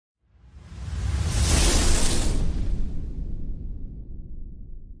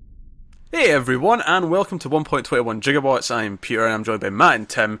Hey everyone, and welcome to 1.21 Gigawatts. I'm Peter, and I'm joined by Matt and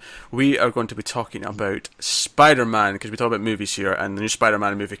Tim. We are going to be talking about Spider-Man, because we talk about movies here, and the new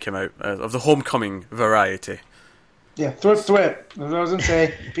Spider-Man movie came out, of the Homecoming variety. Yeah, thwip. That's what I was going to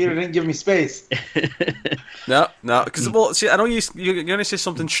say. Peter didn't give me space. No, because, well, see, I know you're going to say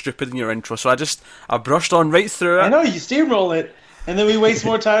something stupid in your intro, so I brushed on right through it. I know, you steamroll it, and then we waste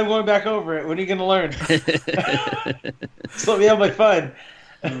more time going back over it. When are you going to learn? Just let me have my fun.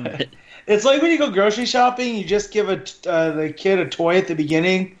 It's like when you go grocery shopping, you just give the kid a toy at the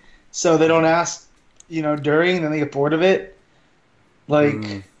beginning, so they don't ask, during, and then they get bored of it.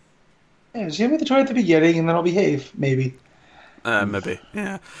 Yeah, just give me the toy at the beginning, and then I'll behave, maybe. Maybe,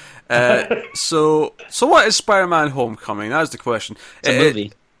 yeah. So what is Spider-Man Homecoming? That's the question. It's a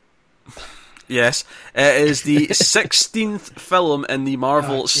movie. Yes, it is the 16th film in the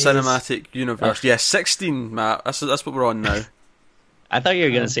Marvel Cinematic Universe. Yes, 16, Matt. That's what we're on now. I thought you were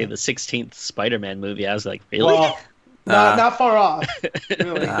going to say the 16th Spider-Man movie. I was like, really? Well, not far off.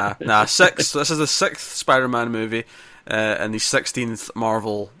 Really. Nah. 6. This is the 6th Spider-Man movie and the 16th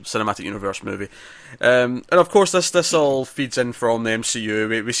Marvel Cinematic Universe movie. And of course, this all feeds in from the MCU.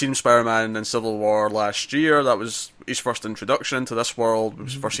 We've seen Spider-Man in Civil War last year. That was his first introduction into this world.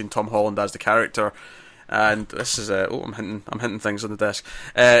 We've first seen Tom Holland as the character. And this is I'm hinting things on the desk.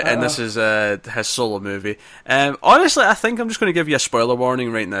 And this is his solo movie. Honestly, I think I'm just going to give you a spoiler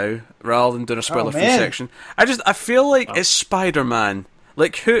warning right now, rather than doing a spoiler-free section. I feel like it's Spider-Man.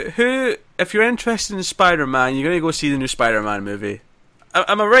 Like who? If you're interested in Spider-Man, you're going to go see the new Spider-Man movie.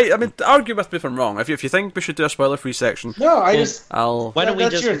 Am I right? I mean, argue with me if I'm wrong. If you think we should do a spoiler-free section, no, that's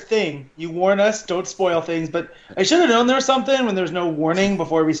your thing. You warn us, don't spoil things. But I should have known there was something when there was no warning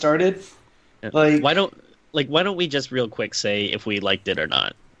before we started. Why don't we just real quick say if we liked it or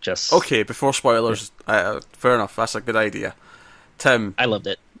not? Just okay, before spoilers. Fair enough. That's a good idea. Tim, I loved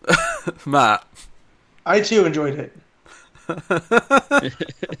it. Matt, I too enjoyed it.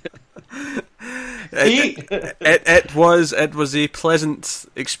 It was a pleasant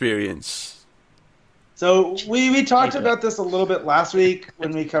experience. So we talked about this a little bit last week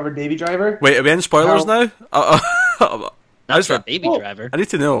when we covered Baby Driver. Wait, are we in spoilers now? Not for Baby Driver. I need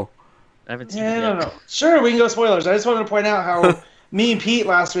to know. I haven't seen it yet. No. Sure, we can go spoilers. I just wanted to point out how me and Pete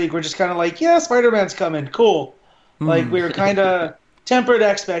last week were just kind of like, yeah, Spider-Man's coming, cool. Like we were kind of tempered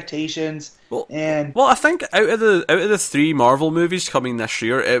expectations. Well, I think out of the 3 Marvel movies coming this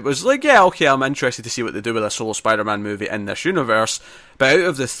year, it was like, yeah, okay, I'm interested to see what they do with a solo Spider-Man movie in this universe. But out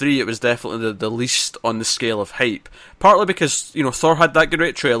of the 3, it was definitely the least on the scale of hype. Partly because Thor had that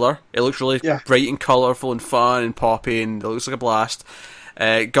great trailer. It looks really bright and colourful and fun and poppy, and it looks like a blast.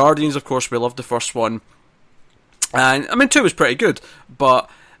 Guardians, of course, we loved the first one, and I mean 2 was pretty good, but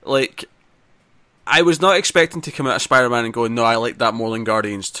like I was not expecting to come out of Spider-Man and go, no, I like that more than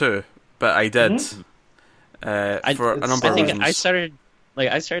Guardians 2, but I did for a number of reasons. I started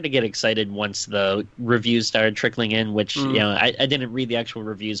to get excited once the reviews started trickling in, which I didn't read the actual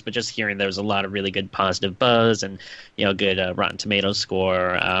reviews, but just hearing there was a lot of really good positive buzz and good Rotten Tomatoes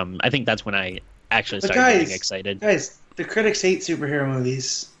score. I think that's when I actually started getting excited. Guys, the critics hate superhero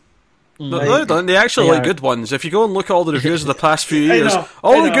movies. No, they don't. They actually like good ones. If you go and look at all the reviews of the past few years,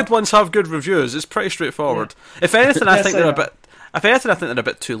 all the good ones have good reviews. It's pretty straightforward. Yeah. If anything, I think they're a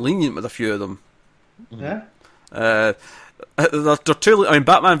bit too lenient with a few of them. Yeah. They're too. I mean,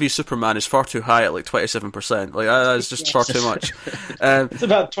 Batman v Superman is far too high at like 27%. Like that's just far too much. It's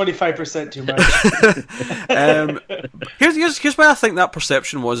about 25% too much. Here's why I think that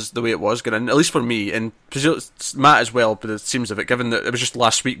perception was the way it was going. At least for me, and Matt as well. But it seems of it, given that it was just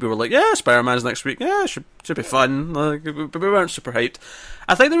last week, we were like, yeah, Spider-Man's next week. Yeah, should be fun. Like, but we weren't super hyped.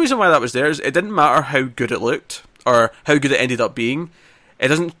 I think the reason why that was there is it didn't matter how good it looked or how good it ended up being. It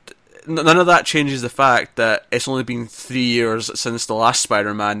doesn't. None of that changes the fact that it's only been 3 years since the last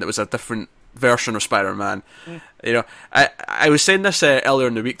Spider-Man that was a different version of Spider-Man. I was saying this earlier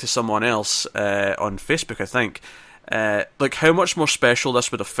in the week to someone else on Facebook, I think. Like how much more special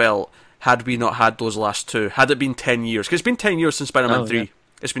this would have felt had we not had those last 2. Had it been 10 years. Because it's been 10 years since Spider-Man 3. Yeah.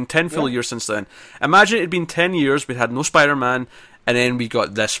 It's been 10 full years since then. Imagine it had been 10 years, we'd had no Spider-Man, and then we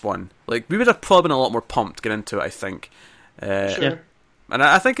got this one. Like, we would have probably been a lot more pumped to get into it, I think. Sure. And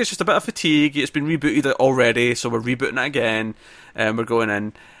I think it's just a bit of fatigue. It's been rebooted already, so we're rebooting it again, and we're going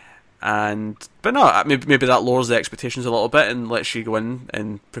in. But no, maybe that lowers the expectations a little bit and lets you go in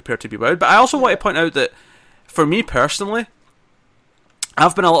and prepare to be wowed. But I also want to point out that, for me personally,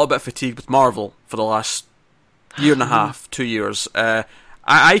 I've been a little bit fatigued with Marvel for the last year and a half, 2 years.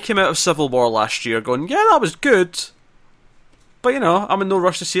 I came out of Civil War last year going, yeah, that was good, but I'm in no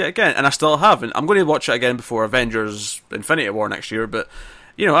rush to see it again, and I still haven't. I'm going to watch it again before Avengers Infinity War next year, but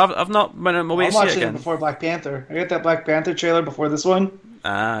I've not been on my way I'm to see it watching it again. before Black Panther. I got that Black Panther trailer before this one.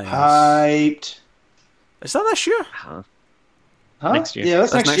 Ah, yes. Hyped. Is that this year? Huh? Huh? Next year. Yeah,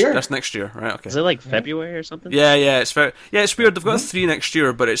 that's next year. That's next year, right? Okay. Is it like February or something? Yeah, it's it's weird. They've got 3 next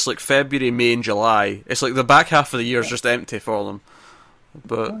year, but it's like February, May, and July. It's like the back half of the year is just empty for them.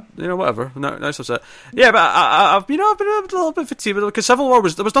 But whatever. Nice of that. Yeah, but I've been a little bit fatigued because Civil War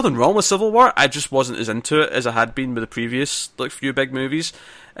there was nothing wrong with Civil War. I just wasn't as into it as I had been with the previous few big movies.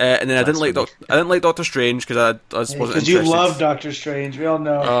 And then I didn't like Doctor Strange because I just wasn't interested. Because you love Doctor Strange, we all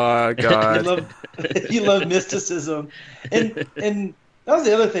know. Oh God, you love mysticism, and that was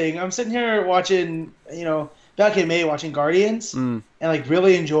the other thing. I'm sitting here watching, back in May, watching Guardians, and like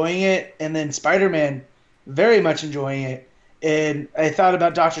really enjoying it, and then Spider-Man, very much enjoying it. And I thought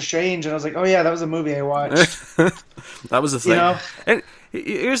about Doctor Strange, and I was like, oh yeah, that was a movie I watched. That was the thing. And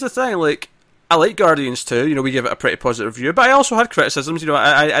here's the thing, like, I like Guardians too. We give it a pretty positive review, but I also had criticisms.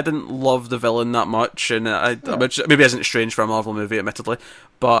 I didn't love the villain that much, and which maybe isn't strange for a Marvel movie, admittedly.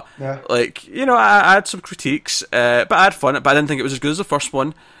 But I had some critiques, but I had fun. But I didn't think it was as good as the first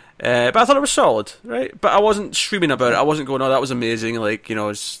one. But I thought it was solid, right? But I wasn't screaming about it. I wasn't going, "Oh, that was amazing!"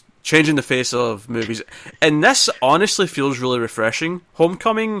 It's changing the face of movies. And this honestly feels really refreshing.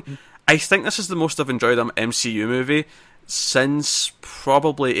 Homecoming, I think this is the most I've enjoyed an MCU movie since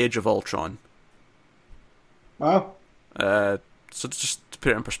probably Age of Ultron. Wow. So just to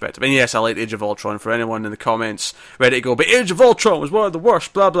put it in perspective. And yes, I liked Age of Ultron. For anyone in the comments ready to go, but Age of Ultron was one of the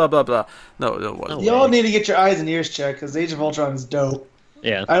worst, blah, blah, blah, blah. No, it wasn't. You all need to get your eyes and ears checked, because Age of Ultron is dope.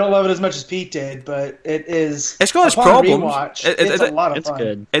 Yeah. I don't love it as much as Pete did, but it is. It's got its problems. Rewatch, it's a lot of fun.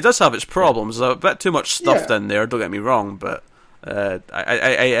 Good. It does have its problems. There's a bit too much stuffed in there, don't get me wrong, but I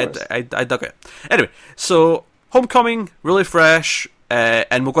dug it. Anyway, so Homecoming, really fresh,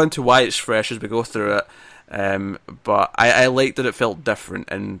 and we'll go into why it's fresh as we go through it. But I like that it felt different,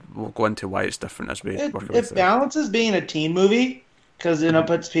 and we'll go into why it's different as we work our way through. It balances being a teen movie, because it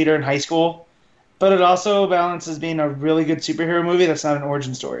puts Peter in high school, but it also balances being a really good superhero movie that's not an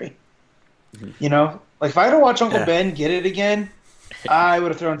origin story. Mm-hmm. Like if I had to watch Uncle Ben get it again, I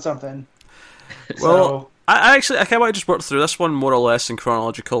would have thrown something. Well, I kind of want to just work through this one more or less in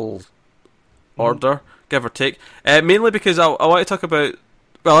chronological order, give or take. Mainly because I want to talk about.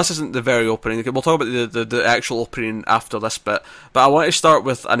 Well, this isn't the very opening. We'll talk about the actual opening after this bit. But I want to start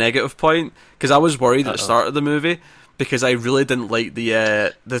with a negative point, because I was worried at the start of the movie, because I really didn't like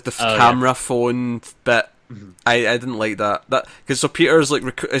the camera phone bit. Mm-hmm. I didn't like that. Because so Peter's like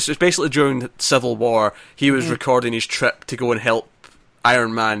it's basically during Civil War. He was recording his trip to go and help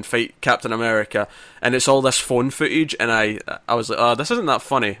Iron Man fight Captain America, and it's all this phone footage. And I was like, oh, this isn't that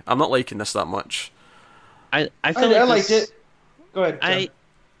funny. I'm not liking this that much. I liked it. Go ahead, John.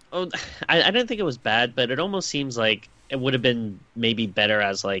 I didn't think it was bad, but it almost seems like it would have been maybe better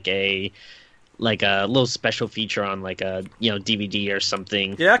as like a little special feature on like a DVD or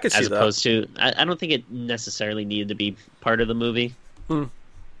something. Yeah, I could see that. As opposed to, I don't think it necessarily needed to be part of the movie.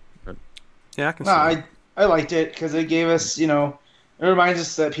 Yeah, I can see that. I liked it because it gave us, it reminds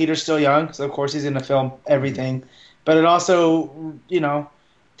us that Peter's still young, so of course he's going to film everything. But it also,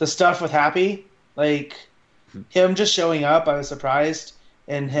 the stuff with Happy, like him just showing up, I was surprised.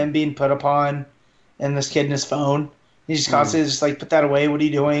 And him being put upon, and this kid in his phone. He's just constantly just like, put that away. What are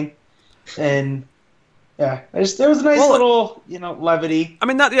you doing? And there was a nice little, levity. I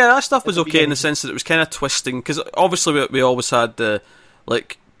mean, that stuff was okay in the sense that it was kind of twisting, because obviously we always had the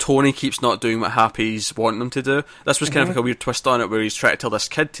Tony keeps not doing what Happy's wanting him to do. This was kind of like a weird twist on it, where he's trying to tell this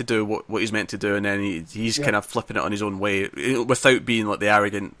kid to do what he's meant to do, and then he's kind of flipping it on his own way without being like the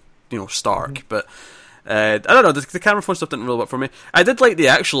arrogant, Stark, but. I don't know, the camera phone stuff didn't really work for me. I did like the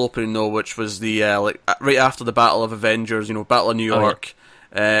actual opening though, which was the right after the Battle of Avengers, Battle of New York,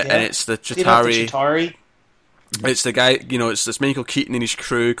 and it's the Chitauri. It's the guy, it's Michael Keaton and his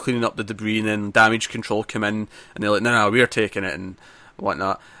crew cleaning up the debris, and then Damage Control come in, and they're like, no, we're taking it and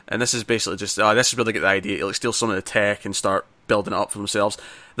whatnot. And this is basically just, this is where they get the idea to steal some of the tech and start building it up for themselves.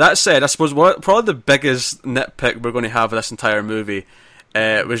 That said, I suppose probably the biggest nitpick we're going to have of this entire movie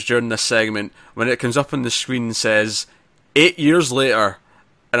was during this segment when it comes up on the screen and says 8 years later,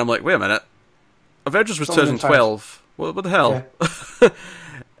 and I'm like, wait a minute, Avengers was 2012. What the hell? Yeah.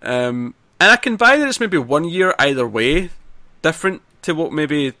 And I can buy that it's maybe 1 year either way, different to what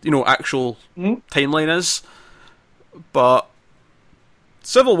maybe actual timeline is, but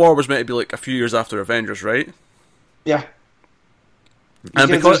Civil War was meant to be like a few years after Avengers, right? Yeah,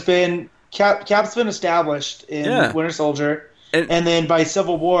 because there's been Cap's been established in Winter Soldier. And then by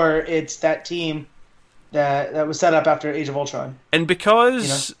Civil War, it's that team that was set up after Age of Ultron. And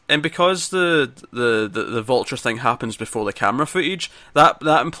because the Vulture thing happens before the camera footage, that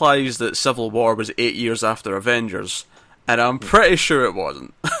implies that Civil War was 8 years after Avengers, and I'm pretty sure it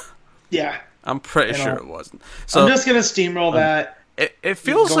wasn't. Yeah, I'm pretty sure it wasn't. So I'm just gonna steamroll that. It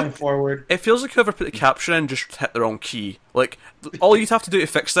feels going like forward. It feels like whoever put the caption in just hit the wrong key. Like all you'd have to do to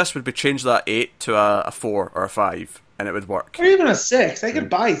fix this would be change that 8 to a 4 or a 5, and it would work. Or even a 6. I could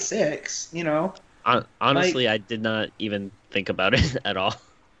buy 6. You know. Honestly, I did not even think about it at all.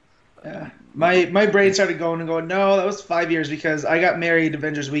 Yeah, my brain started going and going. No, that was 5 years because I got married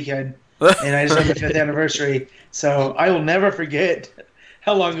Avengers weekend, and I just had the 5th anniversary. So I will never forget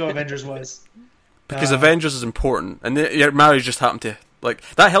how long ago Avengers was. Because Avengers is important, and your marriage just happened to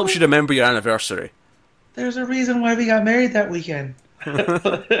that helps you remember your anniversary. There's a reason why we got married that weekend.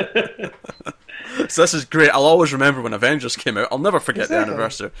 So this is great. I'll always remember when Avengers came out. I'll never forget the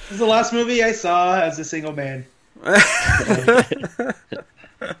anniversary. This is the last movie I saw as a single man.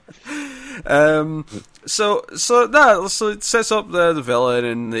 So it sets up the villain,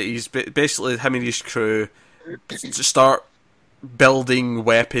 and he's basically him and his crew to start building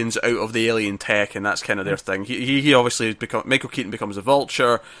weapons out of the alien tech, and that's kind of their thing. He obviously Michael Keaton becomes a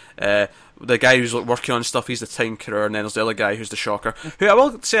Vulture. The guy who's working on stuff, he's the Tinkerer, and then there's the other guy who's the Shocker. Who I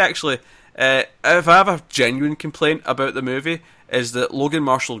will say actually, if I have a genuine complaint about the movie, is that Logan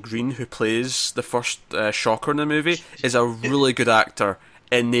Marshall Green, who plays the first Shocker in the movie, is a really good actor,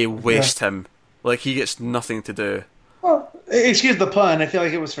 and they waste him. Like, he gets nothing to do. Well, excuse the pun. I feel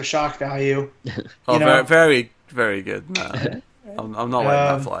like it was for shock value. Very, very, very good. Nah, I'm not letting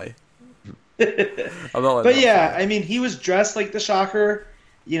that fly. I'm not letting But that yeah, fly. I mean, he was dressed like the Shocker.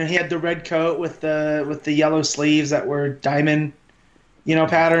 You know, he had the red coat with the yellow sleeves that were diamond,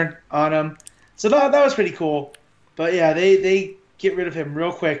 pattern on him. So that was pretty cool. But yeah, they get rid of him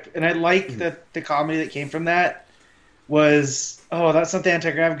real quick, and I like that the comedy that came from that was, that's not the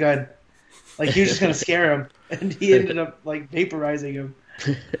anti-grav gun. Like, he was just gonna scare him, and he ended up vaporizing him.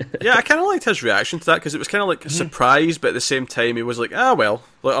 Yeah, I kind of liked his reaction to that because it was kind of like surprise, but at the same time he was like, well,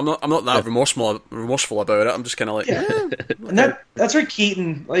 like, I'm not that remorseful about it. I'm just kind of like, And that's where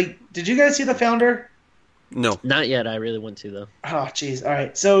Keaton. Did you guys see The Founder? No, Not yet. I really want to though. Oh, jeez. All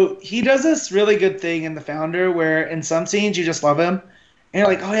right. So he does this really good thing in The Founder where in some scenes you just love him. And you're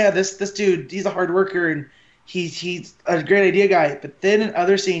like, oh, yeah, this dude, he's a hard worker and he's a great idea guy. But then in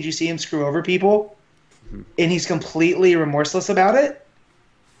other scenes you see him screw over people and he's completely remorseless about it.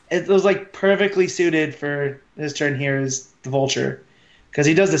 It was perfectly suited for his turn here as the Vulture because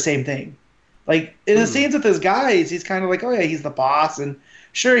he does the same thing. In the scenes with his guys, he's kind of like, oh, yeah, he's the boss. And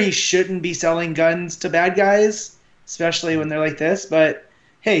sure, he shouldn't be selling guns to bad guys, especially when they're like this. But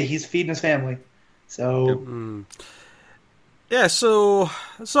hey, he's feeding his family, so yeah. So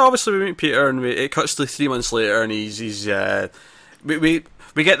obviously we meet Peter, and it cuts to 3 months later, and he's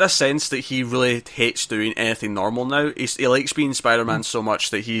we get this sense that he really hates doing anything normal now. He likes being Spider-Man so much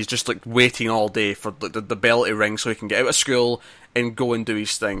that he's just waiting all day for the bell to ring so he can get out of school and go and do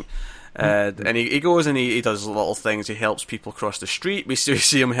his thing. And he goes and he does little things. He helps people cross the street. We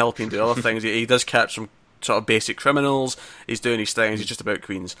see him helping do other things. He does catch some sort of basic criminals. He's doing his things. He's just about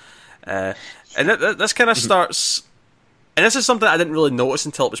Queens. And this kind of starts... And this is something I didn't really notice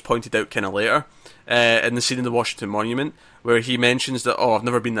until it was pointed out kind of later in the scene in the Washington Monument where he mentions that, I've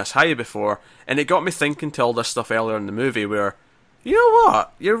never been this high before. And it got me thinking to all this stuff earlier in the movie where, you know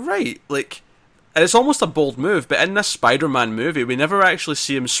what? You're right. And it's almost a bold move, but in this Spider-Man movie, we never actually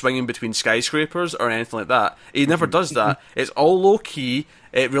see him swinging between skyscrapers or anything like that. He never does that. It's all low-key.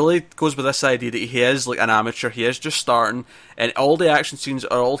 It really goes with this idea that he is an amateur. He is just starting, and all the action scenes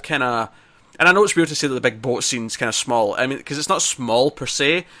are all kind of... And I know it's weird to say that the big boat scene's kind of small. I mean, because it's not small per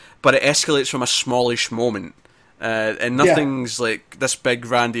se, but it escalates from a smallish moment. And nothing's this big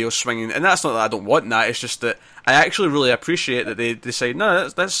grandiose swinging. And that's not that I don't want that. It's just that I actually really appreciate that they say, no,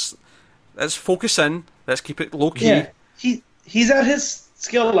 let's focus in. Let's keep it low key. Yeah, he's at his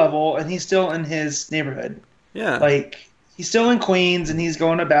skill level, and he's still in his neighborhood. Yeah, he's still in Queens, and he's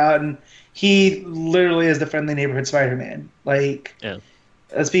going about, and he literally is the friendly neighborhood Spider-Man.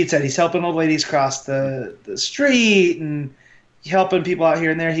 As Pete said, he's helping old ladies cross the street, and helping people out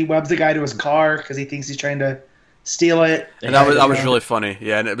here and there. He webs the guy to his car because he thinks he's trying to steal it. And that was really funny.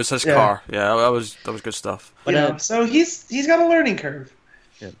 Yeah, and it was his car. Yeah, that was good stuff. But so he's got a learning curve.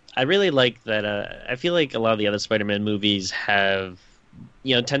 Yeah. I really like that. I feel like a lot of the other Spider-Man movies have,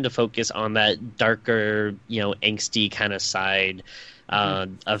 tend to focus on that darker, angsty kind of side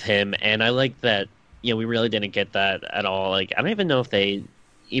of him, and I like that. We really didn't get that at all. I don't even know if they,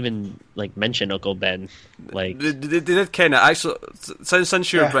 even like mention Uncle Ben. Like they did kind of actually.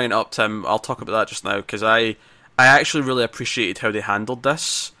 Since you were bringing it up, Tim, I'll talk about that just now because I actually really appreciated how they handled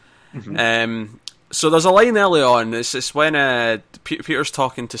this. So there's a line early on. It's when Peter's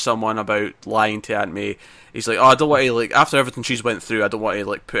talking to someone about lying to Aunt May. He's like, "Oh, I don't want to like after everything she's went through, I don't want to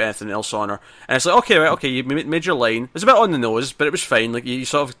like put anything else on her." And it's like, okay, you made your line. It's a bit on the nose, but it was fine. Like you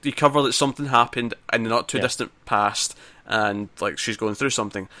sort of you cover that something happened in the not too distant past, and like she's going through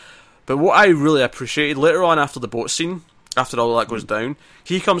something. But what I really appreciated later on after the boat scene, after all that goes down,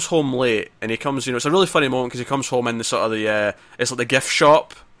 he comes home late, and he comes. It's a really funny moment because he comes home in the sort of the it's like the gift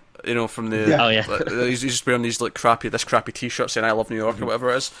shop. From the he's just wearing these like crappy T-shirts saying "I love New York" or whatever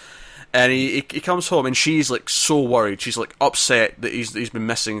it is, and he comes home and she's like so worried. She's like upset that he's been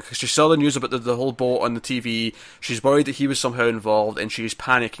missing because she saw the news about the whole boat on the TV. She's worried that he was somehow involved, and she's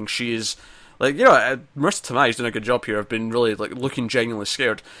panicking. She is like Marissa Tomei's doing a good job here. I've been really like looking genuinely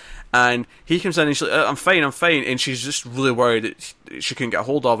scared, and he comes in and she's like, I'm fine, and she's just really worried that she couldn't get a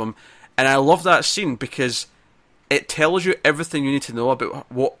hold of him. And I love that scene because it tells you everything you need to know about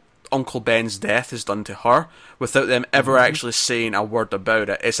what Uncle Ben's death has done to her without them ever actually saying a word about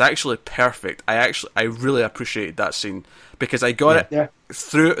it. It's actually perfect. I really appreciated that scene because I got it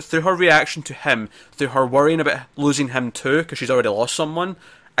through her reaction to him, through her worrying about losing him too because she's already lost someone.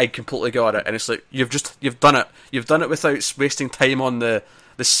 I completely got it, and it's like you've done it. You've done it without wasting time on the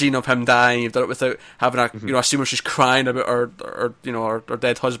scene of him dying. You've done it without having a scene where she's crying about her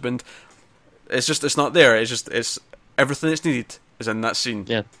dead husband. It's not there. It's everything that's needed is in that scene.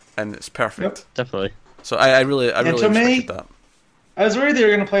 Yeah. And it's perfect. Yep, definitely. So I really respected that. I was worried they were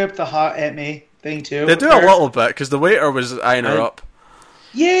going to play up the hot Aunt May thing too. They do a little bit because the waiter was eyeing her up.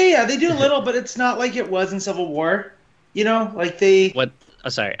 Yeah, they do a little, but it's not like it was in Civil War. Like they. What?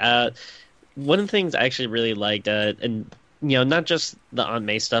 Sorry. One of the things I actually really liked, and not just the Aunt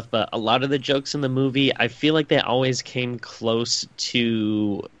May stuff, but a lot of the jokes in the movie, I feel like they always came close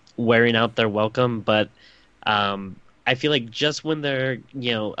to wearing out their welcome, but. I feel like just when they're,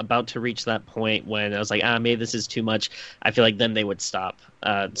 about to reach that point when I was like, maybe this is too much, I feel like then they would stop.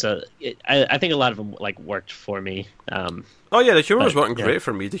 I think a lot of them worked for me. The humour was working great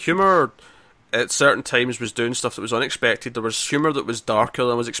for me. The humour at certain times was doing stuff that was unexpected. There was humour that was darker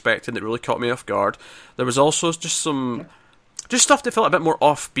than I was expecting that really caught me off guard. There was also just stuff that felt a bit more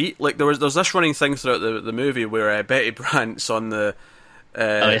offbeat. Like there's this running thing throughout the movie where Betty Brant's on the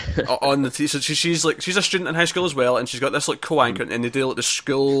on the so she's a student in high school as well, and she's got this like co-anchor, and they do like the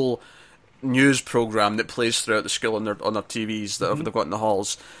school news program that plays throughout the school on their TVs that they've got in the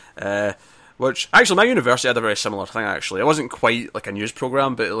halls. Which actually, my university had a very similar thing. Actually, it wasn't quite like a news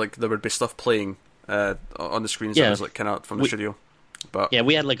program, but like there would be stuff playing on the screens that was like kind of from the studio. But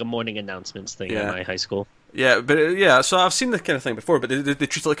we had like a morning announcements thing at my high school. So I've seen this kind of thing before, but they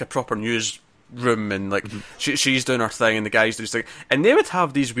treat it like a proper news room, and like she's doing her thing and the guys doing his thing, and they would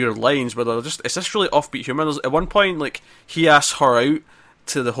have these weird lines where they're it's this really offbeat humour. At one point, like he asks her out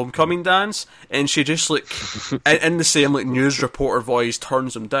to the homecoming dance, and she just like in the same like news reporter voice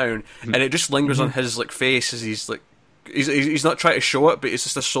turns him down, and it just lingers on his like face as he's like he's not trying to show it, but it's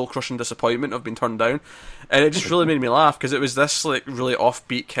just this soul crushing disappointment of being turned down, and it just really made me laugh because it was this like really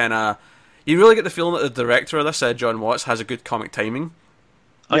offbeat kind of. You really get the feeling that the director of this, John Watts, has a good comic timing.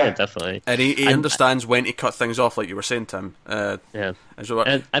 Oh yeah, definitely. And he understands when to cut things off, like you were saying, Tim. And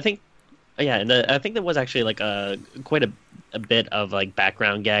I think there was actually like quite a bit of like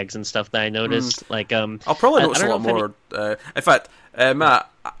background gags and stuff that I noticed. Like I'll probably notice a lot more. In fact, Matt,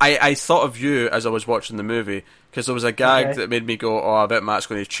 I thought of you as I was watching the movie because there was a gag that made me go, "Oh, I bet Matt's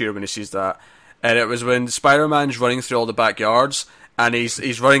going to cheer when he sees that." And it was when Spider-Man's running through all the backyards. And he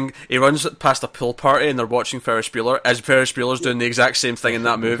runs past a pool party, and they're watching Ferris Bueller, as Ferris Bueller's doing the exact same thing in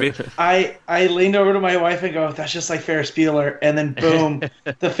that movie. I leaned over to my wife and go, "That's just like Ferris Bueller," and then boom,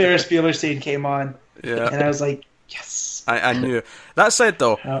 the Ferris Bueller scene came on. Yeah, and I was like, "Yes." I knew. That said,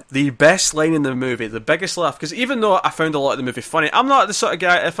 though, the best line in the movie, the biggest laugh, because even though I found a lot of the movie funny, I'm not the sort of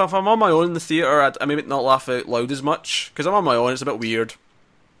guy. If I'm on my own in the theater, I maybe not laugh out loud as much because I'm on my own. It's a bit weird.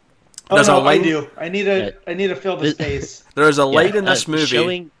 I do. I need to fill the space. There's a line in this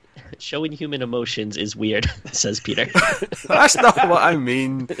movie. Showing human emotions is weird, says Peter. That's not what I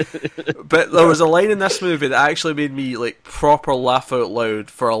mean. But there was a line in this movie that actually made me like proper laugh out loud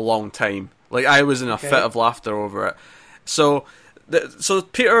for a long time. Like I was in a fit of laughter over it. So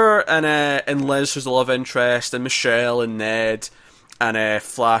Peter and Liz, who's the love interest, and Michelle and Ned and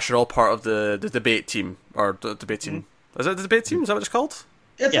Flash are all part of the debate team or the debate team. Is it the debate team? Is that what it's called?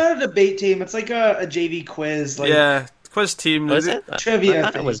 It's not a debate team. It's like a JV quiz. Like, quiz team. Was it? Trivia I thought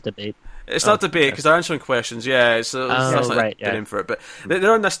it thing. was debate. It's not debate because they're answering questions. Yeah, it's that's not right, the name for it. But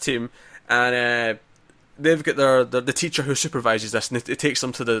they're on this team, and they've got the teacher who supervises this, and it takes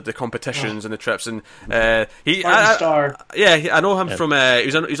them to the competitions and the trips. And Star. I know him from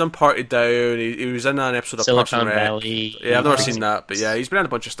he's on Party Down. He was in an episode of Parks Silicon and Rec. Valley. Yeah, I've never seen that, but yeah, he's been in a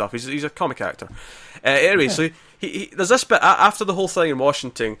bunch of stuff. He's a comic actor. Anyway, so he there's this bit after the whole thing in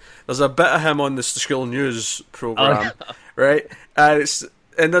Washington. There's a bit of him on the school news program, right?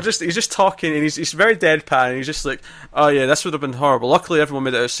 And he's just talking, and he's very deadpan, and he's just like, oh yeah, this would have been horrible. Luckily, everyone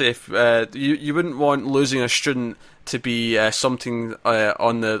made it out safe. You wouldn't want losing a student to be something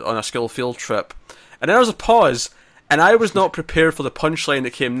on a school field trip. And then there was a pause, and I was not prepared for the punchline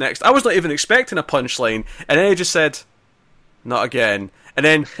that came next. I was not even expecting a punchline, and then he just said, not again. And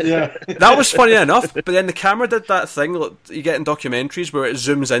then that was funny enough, but then the camera did that thing like you get in documentaries where it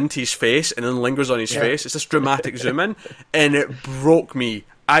zooms into his face and then lingers on his face. It's this dramatic zoom in, and it broke me.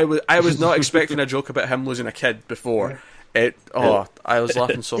 I was not expecting a joke about him losing a kid before. I was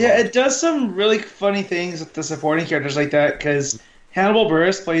laughing so much. Yeah, it does some really funny things with the supporting characters like that, because Hannibal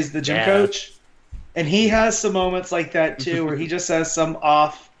Buress plays the gym coach, and he has some moments like that too, where he just says some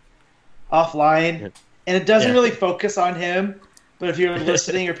offline, and it doesn't really focus on him. But if you're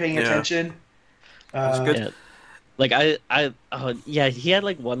listening or paying attention, that's good. Yeah. Like he had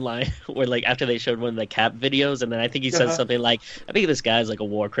like one line where like after they showed one of the Cap videos, and then I think he said something like, "I think this guy's like a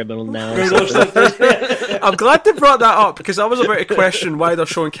war criminal now." I'm glad they brought that up because I was about to question why they're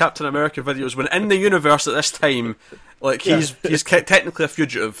showing Captain America videos when in the universe at this time, like he's technically a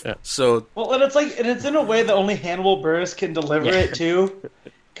fugitive. Yeah. So and it's in a way that only Hannibal Buress can deliver it too,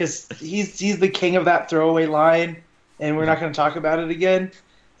 because he's the king of that throwaway line. And we're not going to talk about it again.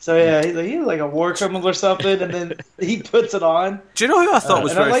 So yeah, he's like a war criminal or something, and then he puts it on. Do you know who I thought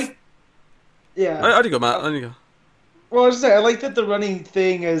was very? How do you go, Matt? How do you go? Well, I was just saying, I like that the running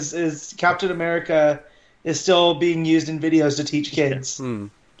thing is Captain America is still being used in videos to teach kids.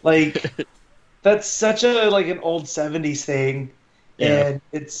 Like that's such an old '70s thing, and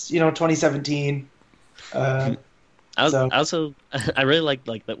it's 2017. I really liked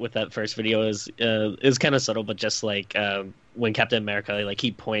that with that first video is kind of subtle, but just like when Captain America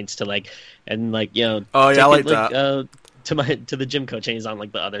he points to and I like that to the gym coach, and he's on the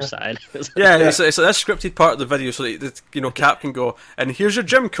other side. It's this scripted part of the video so that Cap can go, and here's your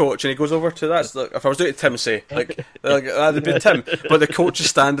gym coach, and he goes over to that. If I was doing it to Tim, say that'd be Tim, but the coach is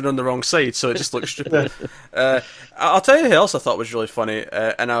standing on the wrong side, so it just looks stupid. I'll tell you who else I thought was really funny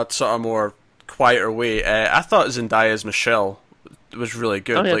in a sort of more quieter way. I thought Zendaya's Michelle was really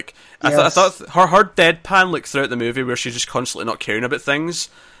good. Oh, yeah. I thought her deadpan throughout the movie where she's just constantly not caring about things.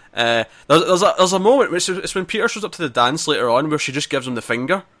 There's a moment it's when Peter shows up to the dance later on where she just gives him the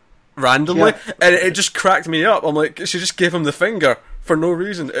finger randomly, and it just cracked me up. I'm like, she just gave him the finger for no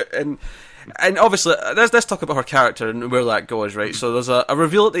reason, and obviously let's talk about her character and where that goes, right? So there's a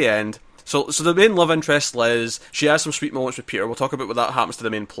reveal at the end. So the main love interest, Liz, she has some sweet moments with Peter. We'll talk about what that happens to the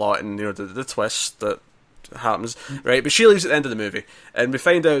main plot and the twist that happens, right? But she leaves at the end of the movie, and we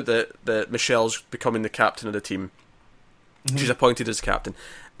find out that Michelle's becoming the captain of the team. Mm-hmm. She's appointed as captain,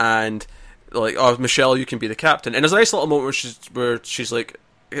 and oh, Michelle, you can be the captain. And there's a nice little moment where she's like,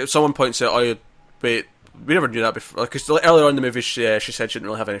 someone points out, oh wait, we never knew that before, because earlier on in the movie she said she didn't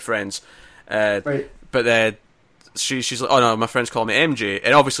really have any friends, right? But then. She's like, oh no, my friends call me MJ,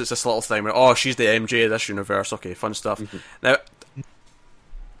 and obviously it's this little thing where, oh, she's the MJ of this universe. Okay, fun stuff. Mm-hmm. Now,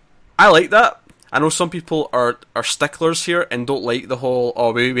 I like that. I know some people are sticklers here and don't like the whole,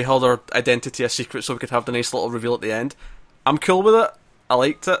 oh, we held our identity a secret so we could have the nice little reveal at the end. I'm cool with it. I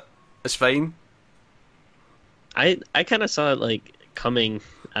liked it. It's fine. I kind of saw it coming.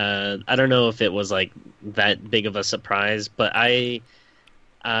 I don't know if it was that big of a surprise, but I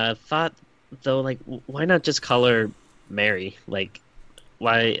thought. Though, why not just call her Mary? Why?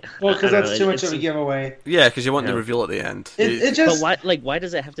 Well, because that's too much of a giveaway. Yeah, because you want the reveal at the end. It just. But why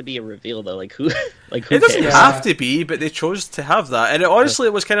does it have to be a reveal though? Who? Who it doesn't have to be, but they chose to have that, and honestly,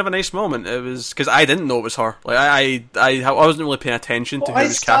 it was kind of a nice moment. It was because I didn't know it was her. I wasn't really paying attention to who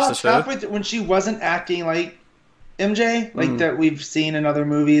was cast as who. When she wasn't acting like MJ, that we've seen in other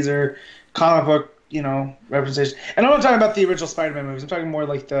movies or comic book. Representation. And I'm not talking about the original Spider-Man movies. I'm talking more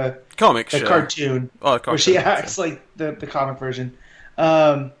the comics, the cartoon, where she acts like the comic version.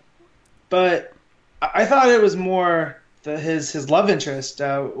 But I thought it was more his love interest.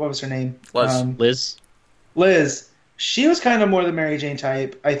 What was her name? Liz. Liz. She was kind of more the Mary Jane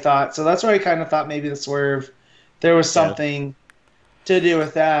type, I thought. So that's where I kind of thought maybe the swerve. There was something to do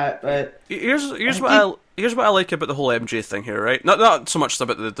with that. But here's what I like about the whole MJ thing here, right? Not so much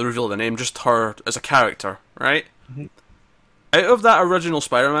about the reveal of the name, just her as a character, right? Mm-hmm. out of that original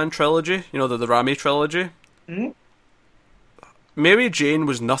Spider-Man trilogy, you know, the Raimi trilogy, Mary Jane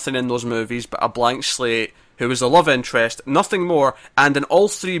was nothing in those movies but a blank slate who was a love interest, nothing more, and in all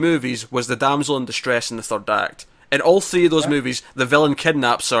three movies was the damsel in distress in the third act. In all three of those movies, the villain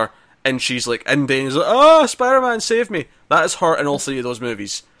kidnaps her, and she's like in danger, she's like, oh, Spider-Man, save me. That is her in all three of those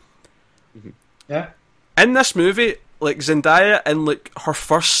movies. Yeah. In this movie, like, Zendaya in, like, her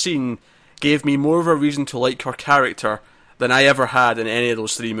first scene gave me more of a reason to like her character than I ever had in any of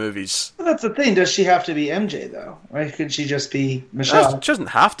those three movies. Well, that's the thing. Does she have to be MJ, though? Right? Could she just be Michelle? She doesn't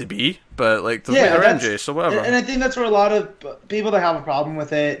have to be, but, like, they're MJ, so whatever. And I think that's where a lot of people that have a problem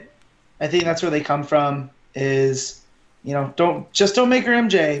with it, I think that's where they come from, is, you know, don't make her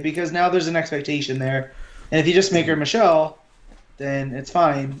MJ, because now there's an expectation there. And if you just make her Michelle, then it's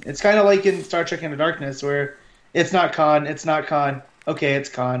fine. It's kind of like in Star Trek Into Darkness, where it's not Khan, okay, it's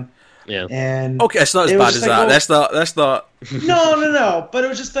Khan. Yeah. And okay, it's not as bad as that. That's not. No. But it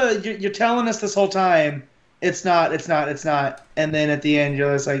was just you're telling us this whole time it's not. And then at the end,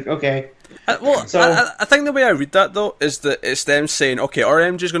 you're just like, okay. I think the way I read that, though, is that it's them saying, okay, our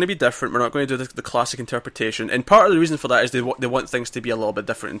MJ is going to be different. We're not going to do the classic interpretation. And part of the reason for that is they want things to be a little bit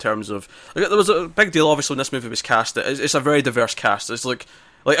different in terms of. Like, there was a big deal, obviously, when this movie was cast. It's a very diverse cast. It's like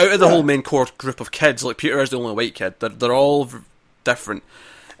out of the whole main core group of kids, like Peter is the only white kid. They're all different.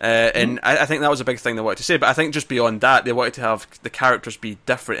 And I think that was a big thing they wanted to say, but I think just beyond that, they wanted to have the characters be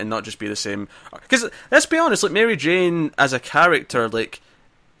different and not just be the same. Because, let's be honest, like, Mary Jane as a character, like,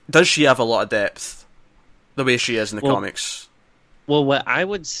 does she have a lot of depth the way she is in the comics? Well, what I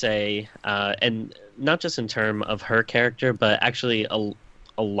would say, and not just in terms of her character, but actually a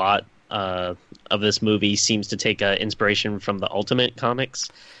lot of this movie seems to take inspiration from the Ultimate comics,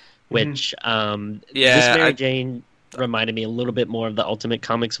 which this Mary Jane reminded me a little bit more of the Ultimate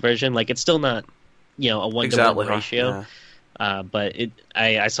Comics version. Like, it's still not, you know, a 1-to-1 ratio, but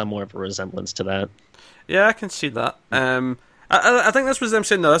I saw more of a resemblance to that. Yeah, I can see that. I think this was them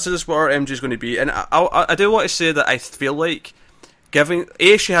saying, no, this is what our MJ is going to be, and I do want to say that I feel like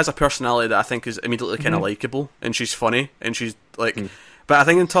she has a personality that I think is immediately kind of likable, and she's funny, and she's like, but I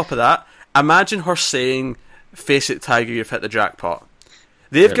think on top of that, imagine her saying, "Face it, Tiger, you've hit the jackpot."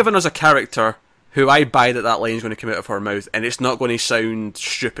 They've given us a character who I buy that line is going to come out of her mouth, and it's not going to sound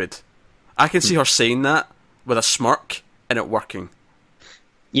stupid. I can see her saying that with a smirk, and it working.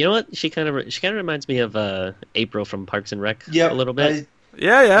 You know what? She kind of reminds me of April from Parks and Rec a little bit.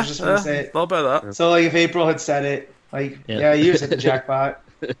 I was just going to say it. A little bit of that. So, like, if April had said it, like, you just hit the jackpot.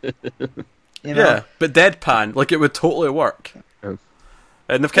 You know? Yeah, but deadpan, like, it would totally work.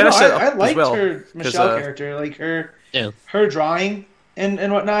 And they've kind of set up I liked as well, her Michelle character, like her drawing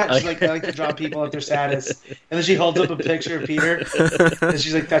and whatnot. She's like, I like to draw people at their saddest, and then she holds up a picture of Peter, and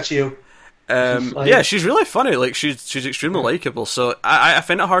she's like, "That's you." Yeah, she's really funny. Like, she's extremely likable. So I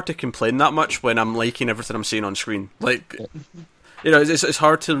find it hard to complain that much when I'm liking everything I'm seeing on screen. Like, you know, it's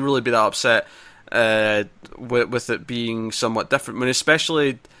hard to really be that upset with it being somewhat different. When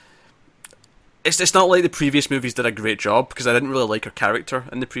especially. It's not like the previous movies did a great job, because I didn't really like her character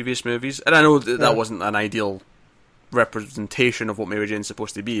in the previous movies, and I know that wasn't an ideal representation of what Mary Jane's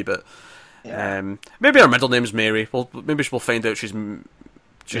supposed to be, but maybe her middle name's Mary. Maybe we'll find out she's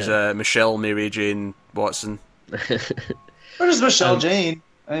Michelle Mary Jane Watson, or just Michelle Jane.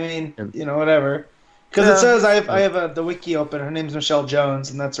 I mean, you know, whatever. Because it says I have the wiki open. Her name's Michelle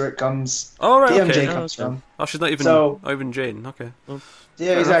Jones, and that's where it comes. Oh, right, the okay. MJ comes from. Oh, she's not even Jane. Okay. Well,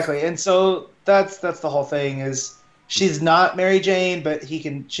 yeah, exactly. And so that's the whole thing. Is she's not Mary Jane, but she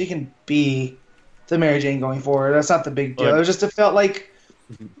can be the Mary Jane going forward. That's not the big deal. It was just, it felt like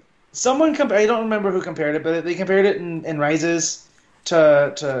someone I don't remember who compared it, but they compared it in Rises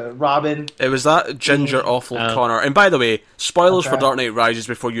to Robin. It was that ginger awful Connor. And by the way, spoilers for Dark Knight Rises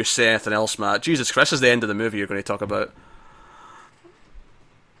before you say anything else, Matt. Jesus Christ, this is the end of the movie you're going to talk about.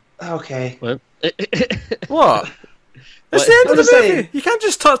 Okay. What? What? It's the end of the movie. You can't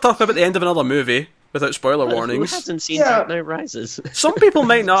just talk about the end of another movie without spoiler warnings. Who hasn't seen Dark Knight Rises? Some people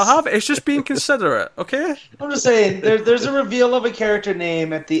might not have. It's just being considerate, okay? I'm just saying, there's a reveal of a character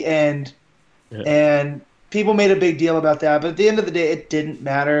name at the end, and people made a big deal about that, but at the end of the day, it didn't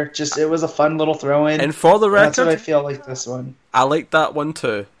matter. Just, it was a fun little throw-in. And for the record, that's what I feel like this one. I like that one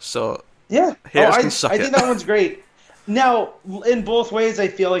too, so... Yeah. Can suck I think that one's great. Now, in both ways, I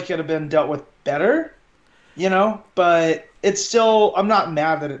feel like it could have been dealt with better, you know, but it's still, I'm not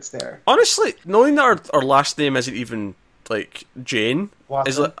mad that it's there. Honestly, knowing that our last name isn't even, like, Jane,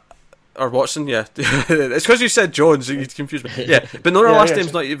 Watson. Or Watson, yeah. It's because you said Jones, you confused me. Yeah, but knowing our last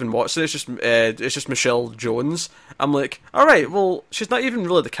name's not even Watson, it's just Michelle Jones. I'm like, alright, well, she's not even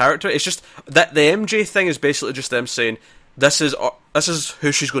really the character, it's just that the MJ thing is basically just them saying, this is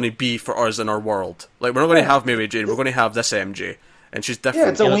who she's going to be for us in our world. Like, we're not going to have Mary Jane. We're going to have this MJ, and she's different.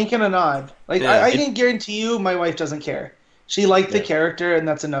 Yeah, it's a wink and a nod. Like, Yeah. I can guarantee you, my wife doesn't care. She liked the character, and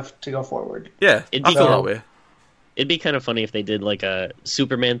that's enough to go forward. Yeah, It'd I be feel cool. that way. It'd be kind of funny if they did like a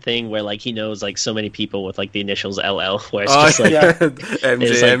Superman thing where like he knows like so many people with like the initials LL, where it's just like yeah. MJ,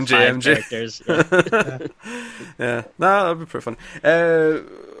 there's like MJ, five MJ. characters. Yeah. Yeah, no, that'd be pretty fun.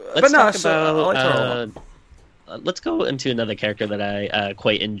 But Let's no, talk so I liked her a lot. about. Let's go into another character that I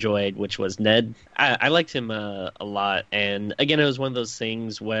quite enjoyed, which was Ned. I liked him a lot, and again, it was one of those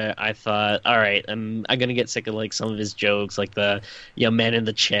things where I thought, all right, I'm gonna get sick of like some of his jokes, like the man in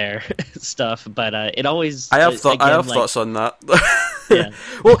the chair stuff. But it always I have thoughts on that. Yeah.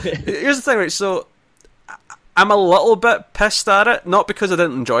 Well, here's the thing, right? So I'm a little bit pissed at it, not because I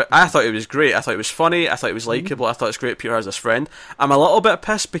didn't enjoy it. I thought it was great. I thought it was funny. I thought it was likable. I thought it's great Peter has this friend. I'm a little bit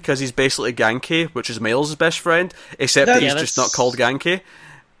pissed because he's basically Genki, which is Miles' best friend, except that he's just not called Genki.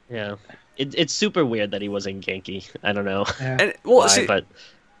 Yeah, it's super weird that he wasn't Genki. I don't know And why, but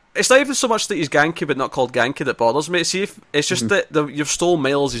it's not even so much that he's Genki but not called Genki that bothers me. See, if it's just that you've stole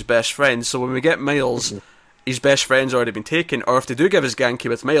Miles' his best friend, so when we get Miles, his best friend's already been taken, or if they do give us Genki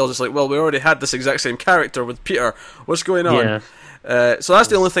with Miles, it's like, well, we already had this exact same character with Peter. What's going on? Yeah. So that's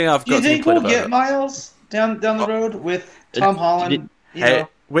the only thing I've Do you got to think complain we'll about. get Miles down the road with Tom Holland? You Hey, know?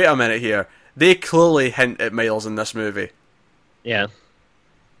 wait a minute here. They clearly hint at Miles in this movie. Yeah.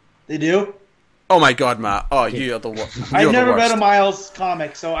 They do? Oh my god, Matt. Oh, you are the worst. I've never read a Miles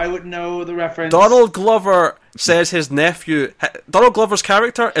comic, so I wouldn't know the reference. Donald Glover says his nephew... Donald Glover's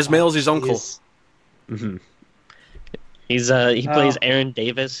character is Miles' uncle. Mm-hmm. He plays Aaron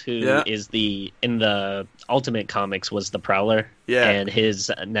Davis, who is in the Ultimate Comics was the Prowler, and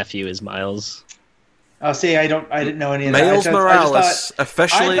his nephew is Miles. Oh, see, I didn't know any of that. Miles Morales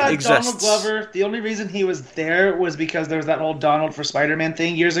officially I thought exists. Donald Glover, the only reason he was there was because there was that whole Donald for Spider-Man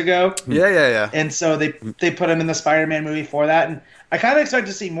thing years ago. Yeah. And so they put him in the Spider-Man movie for that, and I kind of expect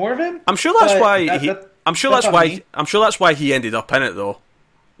to see more of him. I'm sure that's why I'm sure that's why he ended up in it though.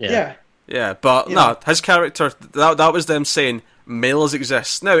 Yeah. Yeah, but no, his character, that was them saying Miles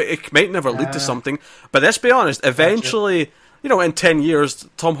exists. Now, it might never lead to something, but let's be honest, eventually, in 10 years,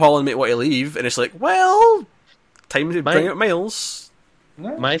 Tom Holland might want to leave, and it's like, well, time to bring out Miles.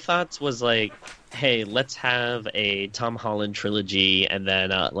 My thoughts was like, hey, let's have a Tom Holland trilogy and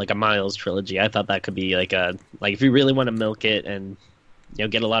then like a Miles trilogy. I thought that could be like if you really want to milk it and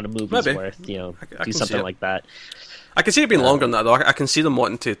get a lot of movies worth, do something like that. I can see it being longer than that, though. I can see them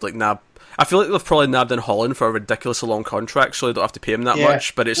wanting to like nab. I feel like they've probably nabbed in Holland for a ridiculously long contract, so they don't have to pay him that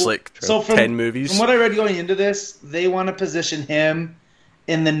much. But it's 10 movies. From what I read going into this, they want to position him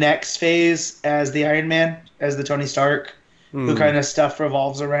in the next phase as the Iron Man, as the Tony Stark, who kind of stuff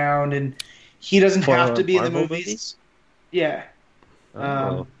revolves around, and he doesn't have to be in the movies. Yeah.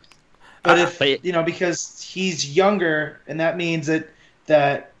 Oh. But because he's younger, and that means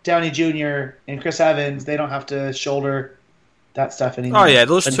that Downey Jr. and Chris Evans, they don't have to shoulder that stuff anymore. Oh yeah,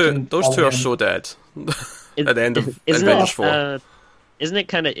 those two are so dead at the end of Avengers 4. Isn't it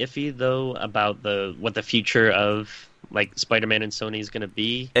kind of iffy though about what the future of like Spider-Man and Sony is going to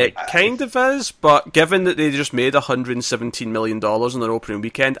be? It kind of is, but given that they just made $117 million on their opening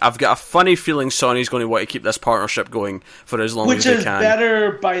weekend, I've got a funny feeling Sony's going to want to keep this partnership going for as long as they can. Which is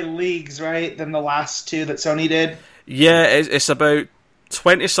better by leagues, right, than the last two that Sony did? Yeah, it's about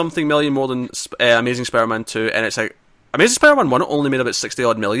 20-something million more than Amazing Spider-Man 2, and it's like Amazing Spider-Man 1 only made about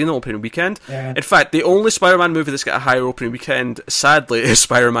 60-odd million on opening weekend. Yeah. In fact, the only Spider-Man movie that's got a higher opening weekend, sadly, is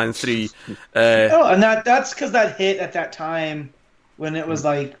Spider-Man 3. And that's because that hit at that time when it was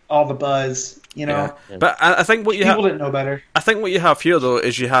like all the buzz, Yeah. But I think what people didn't know better. I think what you have here, though,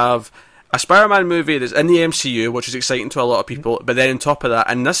 is you have a Spider-Man movie that's in the MCU, which is exciting to a lot of people, but then on top of that,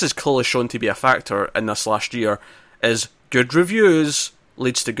 and this is clearly shown to be a factor in this last year, is good reviews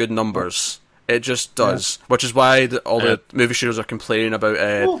leads to good numbers. It just does, which is why all the movie studios are complaining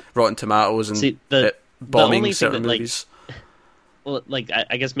about Rotten Tomatoes and bombing certain movies. Well, like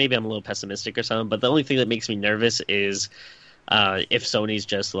I guess maybe I'm a little pessimistic or something, but the only thing that makes me nervous is if Sony's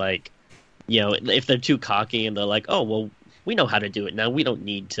just like, if they're too cocky and they're like, oh well, we know how to do it now, we don't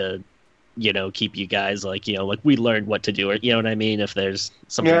need to, keep you guys like we learned what to do, or you know what I mean? If there's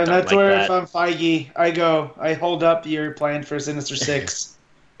something, and that's like where that. If I'm Feige, I hold up your plan for Sinister Six.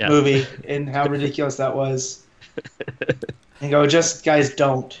 Movie and how ridiculous that was, and go, just guys,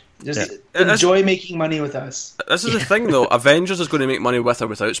 don't. Just enjoy making money with us. This is the thing, though. Avengers is going to make money with or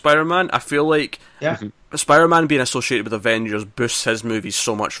without Spider-Man. I feel like Spider-Man being associated with Avengers boosts his movies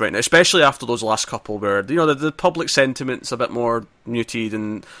so much right now, especially after those last couple where, you know, the public sentiment's a bit more muted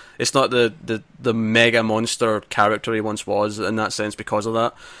and it's not the mega monster character he once was in that sense because of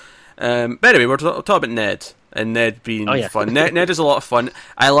that. But anyway, we're talking about Ned. And Ned being fun. Ned is a lot of fun.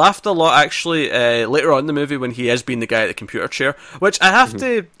 I laughed a lot, actually, later on in the movie when he is being the guy at the computer chair, which I have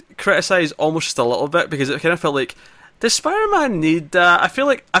to criticise almost just a little bit, because it kind of felt like, does Spider-Man need that? I feel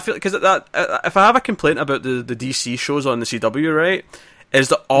like, because if I have a complaint about the DC shows on the CW, right, is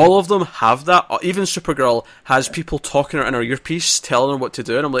that all of them have that. Even Supergirl has people talking her in her earpiece, telling her what to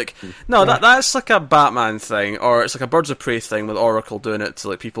do, and I'm like, no, that's like a Batman thing, or it's like a Birds of Prey thing with Oracle doing it to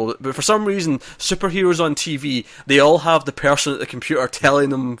like people. But for some reason, superheroes on TV, they all have the person at the computer telling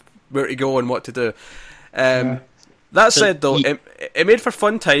them where to go and what to do. That said, though, it made for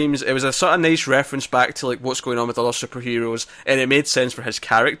fun times. It was a sort of nice reference back to like what's going on with other superheroes, and it made sense for his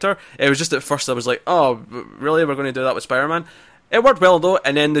character. It was just at first I was like, oh, really, we're going to do that with Spider-Man? It worked well, though,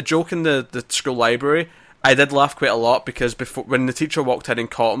 and then the joke in the school library, I did laugh quite a lot, because before, when the teacher walked in and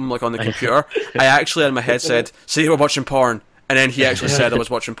caught him like on the computer, I actually in my head said, "See, we're watching porn," and then he actually said I was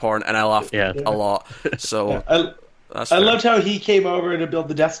watching porn, and I laughed a lot. So I loved how he came over to build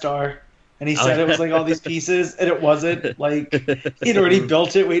the Death Star, and he said it was like all these pieces, and it wasn't. Like, he'd already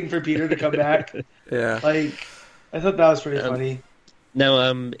built it, waiting for Peter to come back. Yeah, like, I thought that was pretty funny.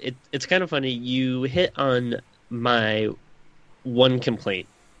 Now, it's kind of funny. You hit on my one complaint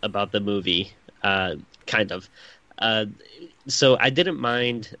about the movie, kind of. So I didn't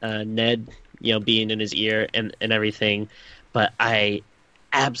mind Ned, being in his ear and everything, but I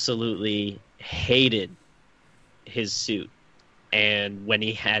absolutely hated his suit. And when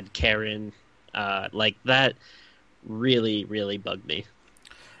he had Karen, like that really, really bugged me.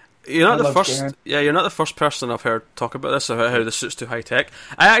 You're not the first person I've heard talk about this, about how the suit's too high tech.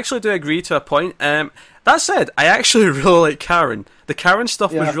 I actually do agree to a point. That said, I actually really like Karen. The Karen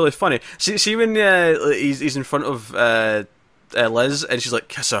stuff was really funny. See when he's in front of Liz and she's like,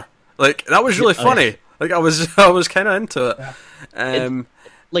 "Kiss her." Like, that was really funny. Like, I was kind of into it.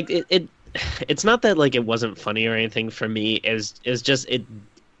 It's not that like it wasn't funny or anything for me. It's just it.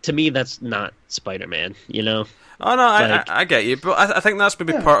 To me, that's not Spider-Man. Oh no, I get you, but I think that's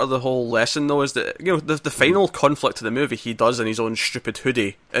maybe part of the whole lesson, though, is that the final conflict of the movie he does in his own stupid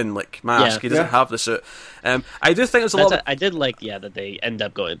hoodie and like mask. He doesn't have the suit. I do think it's a little. I did like that they end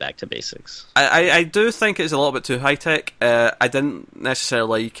up going back to basics. I do think it's a little bit too high tech. I didn't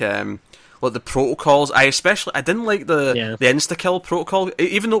necessarily like the protocols. I didn't like the insta-kill protocol,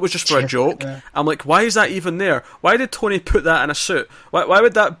 even though it was just for a joke. I'm like, why is that even there? Why did Tony put that in a suit? Why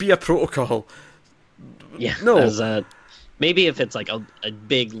would that be a protocol? Yeah, no. Maybe if it's like a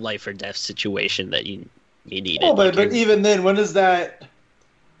big life or death situation that you need it. Oh, but even then, when is that?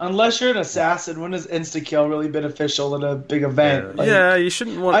 Unless you're an assassin, when is insta-kill really beneficial in a big event? You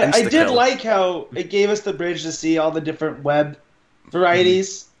shouldn't want insta-kill. I did like how it gave us the bridge to see all the different web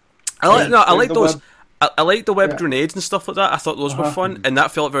varieties. I like those. I like the web grenades and stuff like that. I thought those were fun, and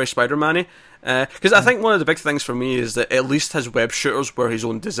that felt very Spider-Man-y. Because I think one of the big things for me is that at least his web shooters were his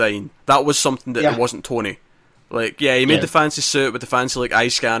own design. That was something that it wasn't Tony. Like, he made the fancy suit with the fancy like eye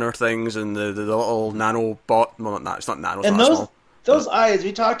scanner things and the little nano bot. Well, it's not nano. And those eyes,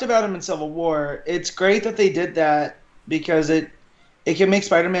 we talked about them in Civil War. It's great that they did that because it can make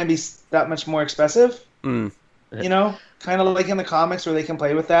Spider-Man be that much more expressive. Kind of like in the comics where they can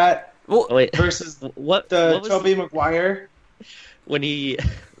play with that. Well, versus Tobey Maguire. When he,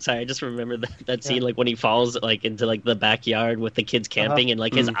 sorry, I just remember that scene, like when he falls like into like the backyard with the kids camping, and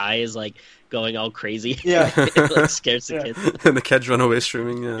like his eye is like going all crazy. Yeah, it like scares the kids, and the kids run away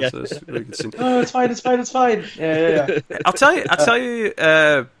screaming. Yeah, so it's a really good scene. Oh, it's fine. Yeah. I'll tell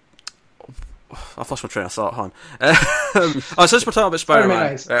you. I've lost my train of thought, hon. Since we're talking about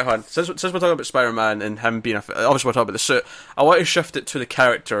Spider-Man, right, hon. Since we're talking about Spider-Man and him being obviously we're talking about the suit, I want to shift it to the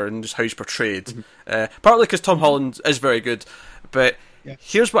character and just how he's portrayed. Partly because Tom Holland is very good, but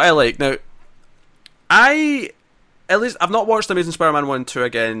here's what I like. Now, I've not watched Amazing Spider-Man 1 and 2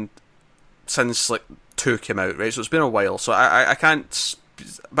 again since like 2 came out, right? So it's been a while, so I can't.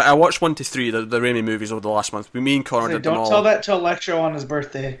 But I watched 1 to 3, the Raimi movies, over the last month. Me and Connor did them all. Don't tell that to Electro on his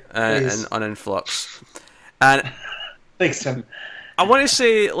birthday, and on Influx. And thanks, Tim. I want to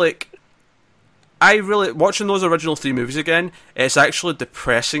say, like, I really watching those original 3 movies again. It's actually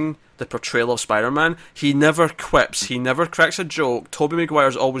depressing, the portrayal of Spider-Man. He never quips. He never cracks a joke. Tobey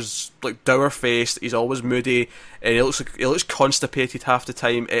Maguire's always like dour faced. He's always moody, and he looks constipated half the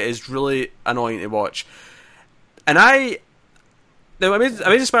time. It is really annoying to watch. And No,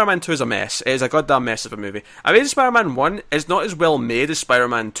 Amazing Spider-Man 2 is a mess. It is a goddamn mess of a movie. Amazing Spider-Man 1 is not as well made as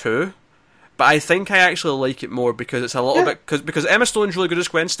Spider-Man 2, but I think I actually like it more because it's a little bit... Because Emma Stone's really good as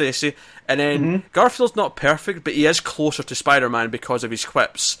Gwen Stacy, and then Garfield's not perfect, but he is closer to Spider-Man because of his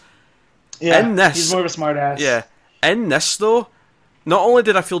quips. Yeah, in this, he's more of a smartass. Yeah. In this, though, not only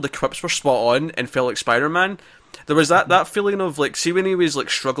did I feel the quips were spot on and felt like Spider-Man, there was that feeling of, like, see when he was, like,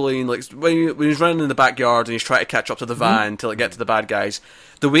 struggling, like, when he was running in the backyard and he's trying to catch up to the van to, like, get to the bad guys,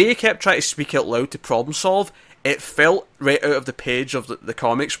 the way he kept trying to speak out loud to problem solve, it felt right out of the page of the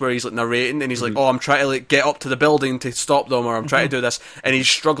comics where he's, like, narrating and he's like, oh, I'm trying to, like, get up to the building to stop them, or I'm trying to do this, and he's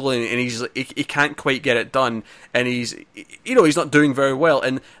struggling and he's like, he can't quite get it done, and he's, you know, he's not doing very well,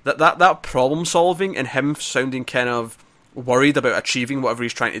 and that problem solving and him sounding kind of worried about achieving whatever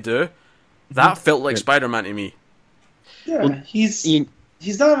he's trying to do, that felt like Spider-Man to me. Yeah, well,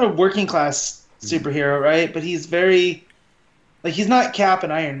 he's not a working class superhero, right? But he's very, like, he's not Cap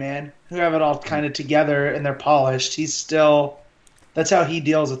and Iron Man, who have it all kind of together and they're polished. He's still, that's how he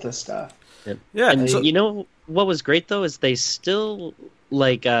deals with this stuff. Yeah, and you know what was great though is they still,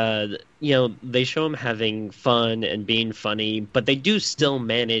 like, you know, they show him having fun and being funny, but they do still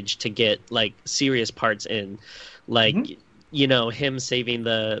manage to get, like, serious parts in, like. You know, him saving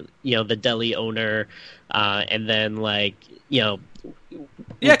the deli owner, and then, like, you know,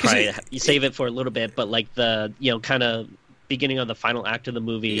 because you save it for a little bit, but, like, the, you know, kind of beginning of the final act of the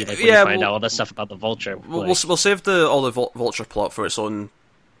movie, like, when you find out all the stuff about the Vulture. We'll save all the Vulture plot for its own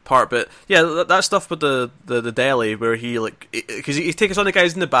part, but yeah, that stuff with the deli where he, like, because he takes on the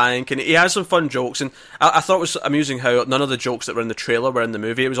guys in the bank and he has some fun jokes, and I thought it was amusing how none of the jokes that were in the trailer were in the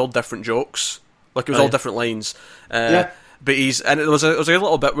movie. It was all different jokes, like it was all different lines. But and it was a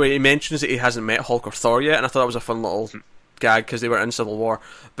little bit where he mentions that he hasn't met Hulk or Thor yet, and I thought that was a fun little gag because they were in Civil War.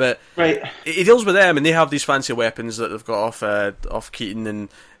 But he deals with them, and they have these fancy weapons that they've got off Keaton, and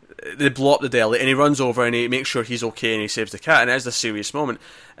they blow up the deli, and he runs over and he makes sure he's okay, and he saves the cat, and it is a serious moment.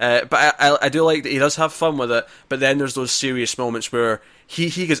 But I do like that he does have fun with it, but then there's those serious moments where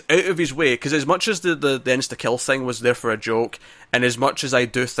he goes out of his way, because as much as the insta-kill thing was there for a joke, and as much as I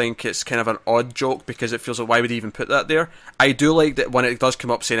do think it's kind of an odd joke, because it feels like, why would he even put that there, I do like that when it does come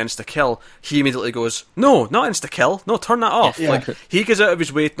up saying insta-kill, he immediately goes, no, not insta-kill, no, turn that off. Like, he goes out of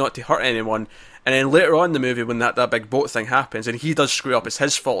his way not to hurt anyone, and then later on in the movie, when that big boat thing happens, and he does screw up, it's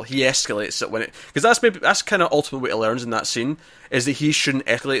his fault, he escalates it when it, because that's kind of ultimately what he learns in that scene, is that he shouldn't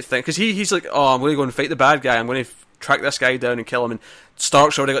escalate things, because he's like, oh, I'm going to go and fight the bad guy, I'm going to track this guy down and kill him, and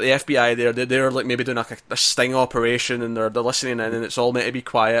Stark's already got the FBI there, they're like maybe doing like a sting operation, and they're listening in, and it's all meant to be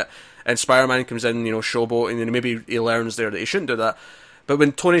quiet, and Spider-Man comes in, you know, showboating, and maybe he learns there that he shouldn't do that. But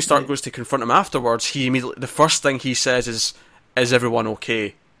when Tony Stark goes to confront him afterwards, he immediately, the first thing he says is everyone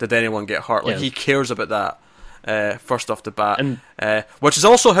okay? Did anyone get hurt? Like, he cares about that. First off the bat, which is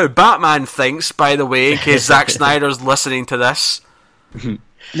also how Batman thinks, by the way, in case Zack Snyder's listening to this.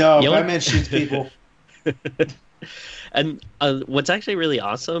 No, Batman shoots people. And what's actually really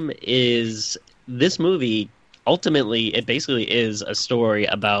awesome is this movie, ultimately, it basically is a story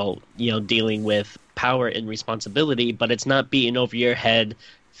about, you know, dealing with power and responsibility, but it's not beating over your head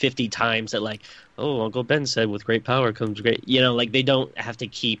 50 times that, like, oh, Uncle Ben said with great power comes great, you know, like, they don't have to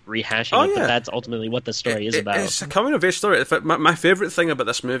keep rehashing it, but that's ultimately what the story is about. It's a coming of age story. My favourite thing about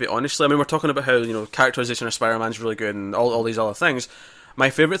this movie, honestly, I mean, we're talking about how, you know, characterization of Spider-Man's really good and all these other things. My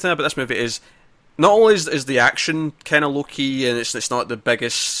favourite thing about this movie is, not only is the action kind of low-key and it's not the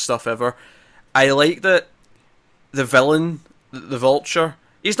biggest stuff ever, I like that the villain, the Vulture,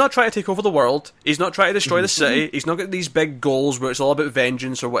 he's not trying to take over the world, he's not trying to destroy the city, he's not got these big goals where it's all about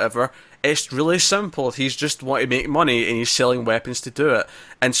vengeance or whatever. It's really simple. He's just wanting to make money and he's selling weapons to do it.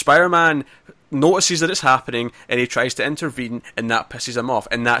 And Spider-Man notices that it's happening and he tries to intervene, and that pisses him off,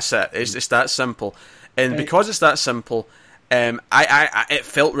 and that's it. It's that simple. And because it's that simple, it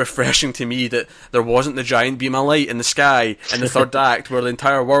felt refreshing to me that there wasn't the giant beam of light in the sky in the third act where the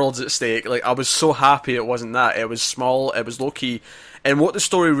entire world's at stake. Like, I was so happy it wasn't that. It was small, it was low-key, and what the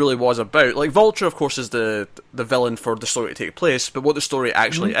story really was about. Like, Vulture, of course, is the villain for the story to take place, but what the story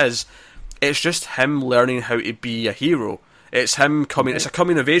actually is, it's just him learning how to be a hero. It's him it's a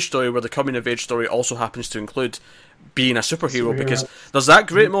coming-of-age story where the coming-of-age story also happens to include being a superhero, because there's that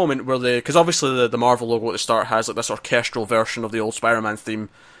great moment where because obviously the Marvel logo at the start has like this orchestral version of the old Spider-Man theme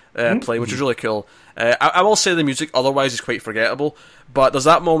playing, which is really cool. I will say the music otherwise is quite forgettable, but there's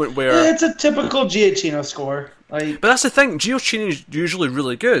that moment where it's a typical Giacchino score. But that's the thing, Giacchino is usually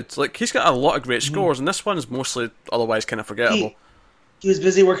really good. Like, he's got a lot of great scores, and this one's mostly otherwise kind of forgettable. He was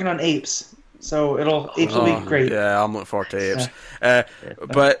busy working on Apes. So Apes will be great. Yeah, I'm looking forward to Apes.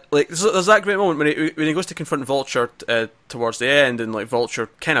 But like, so there's that great moment when he goes to confront Vulture towards the end, and like Vulture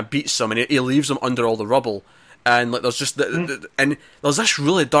kind of beats him, and he leaves him under all the rubble, and like there's just and there's this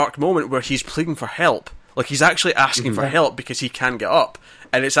really dark moment where he's pleading for help, like he's actually asking for help because he can't get up,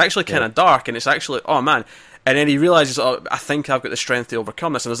 and it's actually kind of dark, and it's actually, oh man. And then he realizes, oh, I think I've got the strength to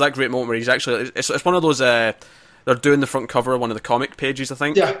overcome this. And there's that great moment where he's actually, it's one of those, they're doing the front cover of one of the comic pages, I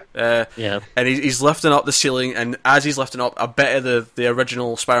think. Yeah. And he's lifting up the ceiling, and as he's lifting up, a bit of the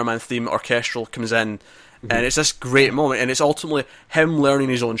original Spider-Man theme orchestral comes in. And it's this great moment, and it's ultimately him learning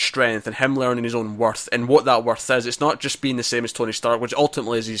his own strength and him learning his own worth, and what that worth is. It's not just being the same as Tony Stark, which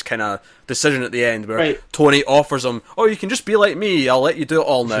ultimately is his kind of decision at the end, where Tony offers him, oh, you can just be like me, I'll let you do it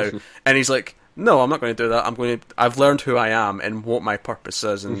all now. And he's like, no, I'm not going to do that. I've learned who I am and what my purpose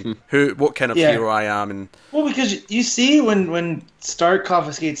is, and what kind of hero I am. And well, because you see when Stark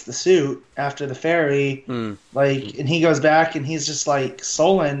confiscates the suit after the ferry, like, and he goes back and he's just like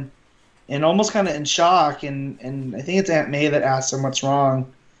sullen and almost kind of in shock, and I think it's Aunt May that asks him what's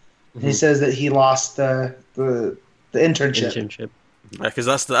wrong, and he says that he lost the internship. Because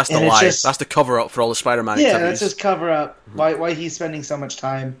that's the lie. That's the cover up for all the Spider-Man activities. Yeah, that's his cover up. Why he's spending so much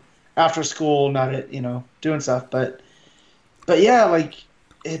time after school, not at, doing stuff, but yeah, like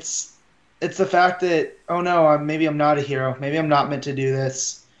it's the fact that, oh no, maybe I'm not a hero, maybe I'm not meant to do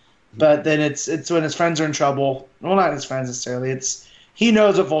this, but then it's when his friends are in trouble. Well, not his friends necessarily. He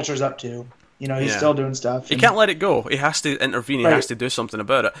knows what Vulture's up to. He's still doing stuff. He can't let it go. He has to intervene. He has to do something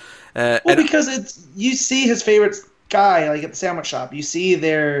about it. Because you see his favorite guy, like at the sandwich shop. You see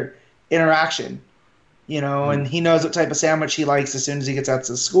their interaction. And he knows what type of sandwich he likes as soon as he gets out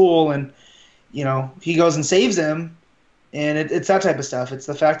to school, and he goes and saves him, and it's that type of stuff. It's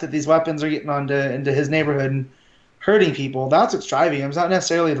the fact that these weapons are getting into his neighborhood and hurting people. That's what's driving him. It's not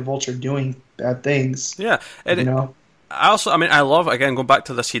necessarily the Vulture doing bad things. Yeah, and I love, again, going back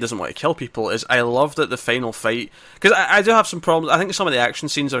to this, he doesn't want to kill people, is I love that the final fight, because I do have some problems. I think some of the action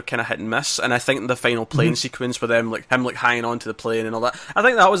scenes are kind of hit and miss, and I think the final plane sequence with him hanging onto the plane and all that, I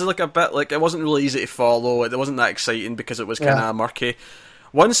think that was like a bit, like, it wasn't really easy to follow. It wasn't that exciting because it was kind of murky.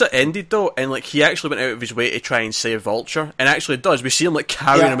 Once it ended, though, and like he actually went out of his way to try and save Vulture, and actually does. We see him like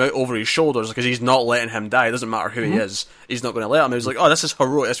carrying him out over his shoulders because he's not letting him die. It doesn't matter who he is. He's not going to let him. He was like, oh, this is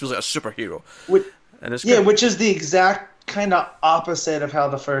heroic. This feels like a superhero. Which is the exact kind of opposite of how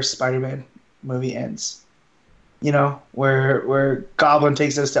the first Spider-Man movie ends. Where Goblin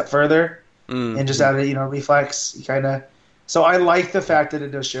takes it a step further and just out of reflex, kind of. So I like the fact that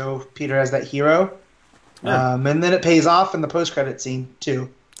it does show Peter as that hero, and then it pays off in the post-credit scene too.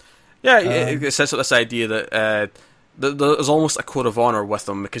 Yeah, it sets up this idea that there's almost a code of honor with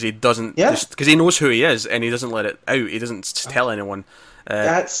him because he doesn't, because he knows who he is and he doesn't let it out. He doesn't tell anyone.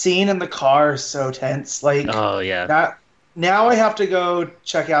 That scene in the car is so tense. Like, oh yeah. Now I have to go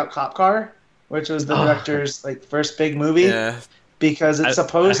check out Cop Car, which was the director's first big movie, because it's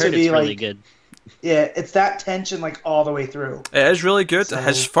supposed to be really good. Yeah, it's that tension all the way through. It is really good. So,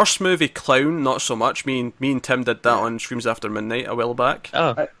 his first movie, Clown, not so much. Me and Tim did that on Screams After Midnight a while back.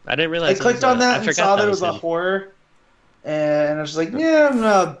 Oh, I didn't realize. I clicked on that and saw that it was a horror, and I was just like, yeah,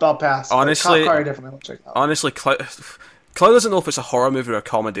 no, I'll pass. Honestly, Cop Car, I definitely will check out. Honestly, Clown doesn't know if it's a horror movie or a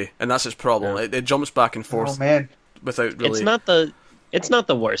comedy, and that's its problem. Yeah. It jumps back and forth. Oh man. Without really, it's not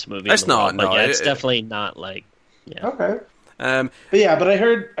the worst movie. It's not. No, it's definitely not like. Yeah. Okay. But I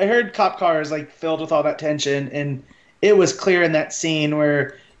heard Cop Car is filled with all that tension, and it was clear in that scene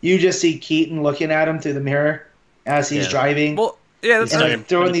where you just see Keaton looking at him through the mirror as he's driving. Well, yeah, that's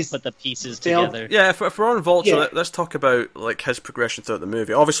throwing these put the pieces together. Yeah, if we're on Vulture, let's talk about his progression throughout the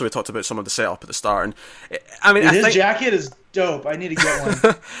movie. Obviously, we talked about some of the setup at the start, and I mean, his jacket is dope. I need to get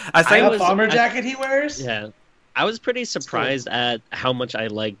one. I think the bomber jacket he wears. Yeah. I was pretty surprised at how much I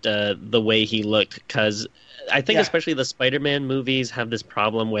liked the way he looked, because I think especially the Spider-Man movies have this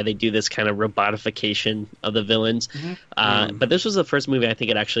problem where they do this kind of robotification of the villains. But this was the first movie I think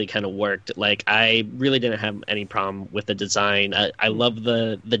it actually kind of worked. I really didn't have any problem with the design. I love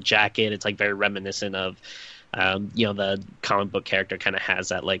the jacket. It's very reminiscent of, the comic book character kind of has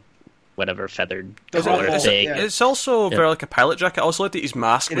that whatever feathered color thing. It's also very a pilot jacket. I also like that his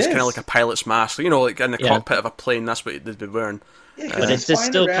mask was kind of like a pilot's mask. In the cockpit of a plane, that's what they'd be wearing. Yeah, but it just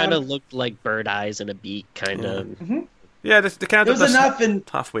still kind of looked like bird eyes and a beak, kind of. Yeah, they kind of did this enough in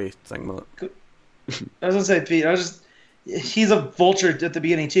halfway thing with it. I was going to say, Pete, he's a vulture at the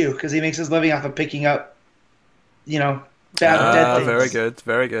beginning, too, because he makes his living off of picking up, dead things. Very good,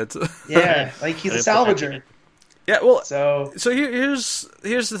 very good. Yeah, he's a salvager. Yeah, well, so here's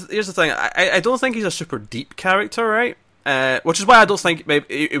the thing. I don't think he's a super deep character, right? Which is why I don't think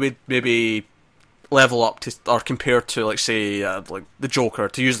it would maybe level up to, or compared to, like, say, like the Joker,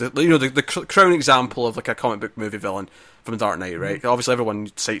 to use the crown example of like a comic book movie villain from Dark Knight, right? Mm-hmm. Obviously, everyone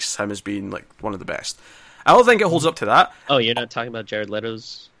cites him as being like one of the best. I don't think it holds up to that. Oh, you're not talking about Jared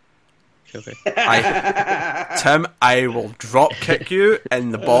Leto's Joker? Tim, I will drop kick you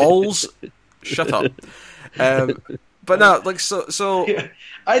in the balls. Shut up. But no, like so. Yeah.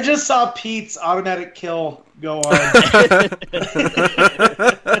 I just saw Pete's automatic kill go on.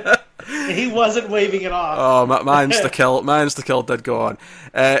 He wasn't waving it off. Oh, man's the kill did go on.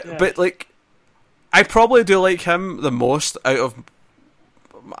 But like, I probably do like him the most out of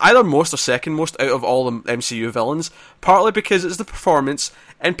either most or second most out of all the MCU villains. Partly because it's the performance,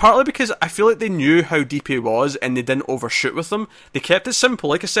 and partly because I feel like they knew how deep he was and they didn't overshoot with him. They kept it simple.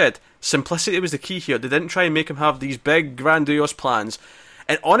 Like I said, simplicity was the key here. They didn't try and make him have these big, grandiose plans.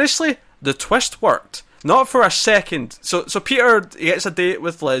 And honestly, the twist worked. Not for a second. So Peter gets a date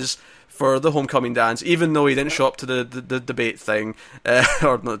with Liz for the homecoming dance, even though he didn't show up to the debate thing,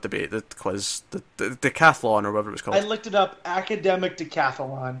 or not debate, the quiz, the decathlon, or whatever it was called. I looked it up, academic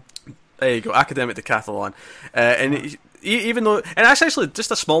decathlon. There you go, academic decathlon. And even though, and that's actually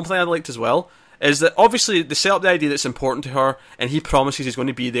just a small thing I liked as well, is that obviously they set up the idea that's important to her, and he promises he's going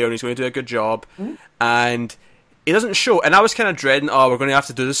to be there and he's going to do a good job, and he doesn't show. And I was kind of dreading, we're going to have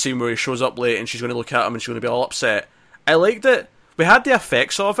to do the scene where he shows up late and she's going to look at him and she's going to be all upset. I liked it. We had the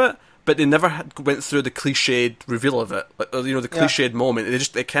effects of it, but they never went through the cliched reveal of it, like, the cliched moment.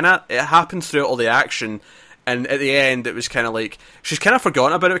 It happened throughout all the action, and at the end it was kind of like she's kind of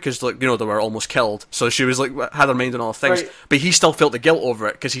forgotten about it because, like, they were almost killed, so she was like had her mind on all things. Right. But he still felt the guilt over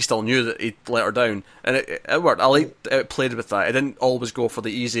it because he still knew that he'd let her down, and it worked. I liked it played with that. It didn't always go for the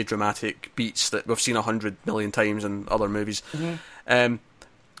easy dramatic beats that we've seen 100 million times in other movies. Mm-hmm.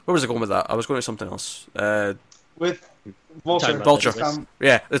 Where was I going with that? I was going to something else. With Vulture.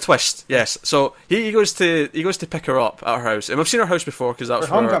 Yeah, the twist. Yes. So he goes to pick her up at her house, and we've seen her house before because that's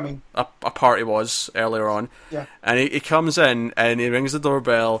where homecoming. A party was earlier on. Yeah. And he comes in and he rings the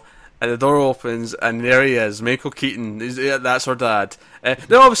doorbell, and the door opens, and there he is, Michael Keaton. That's her dad.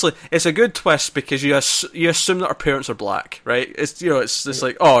 Now, obviously, it's a good twist because you assume that her parents are black, right? It's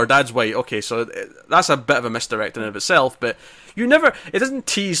like, her dad's white. Okay, so that's a bit of a misdirect in and of itself, but. It doesn't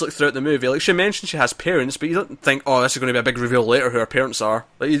tease like throughout the movie. Like, she mentions she has parents, but you don't think, this is going to be a big reveal later who her parents are.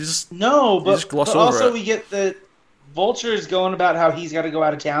 Like, you just gloss over also it. We get the Vulture's going about how he's got to go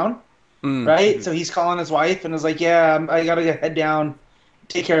out of town, right? So he's calling his wife and is like, "Yeah, I got to head down,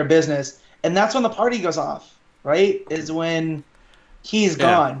 take care of business," and that's when the party goes off. Right? Is when he's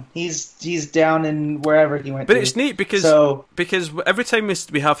gone. He's down in wherever he went. But it's neat because every time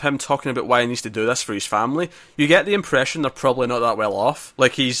we have him talking about why he needs to do this for his family, you get the impression they're probably not that well off.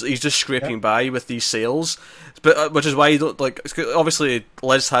 Like, he's just scraping by with these sales, but which is why you don't like. Obviously,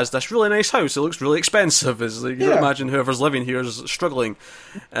 Liz has this really nice house. It looks really expensive. It's like, you don't imagine whoever's living here is struggling.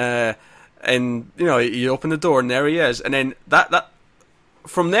 And you open the door and there he is, and then that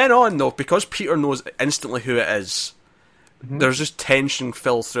from then on though, because Peter knows instantly who it is. There's just tension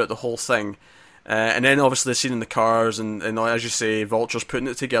filled throughout the whole thing, and then obviously the scene in the cars, and as you say, Vulture's putting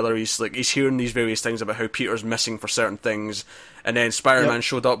it together. He's hearing these various things about how Peter's missing for certain things, and then Spider-Man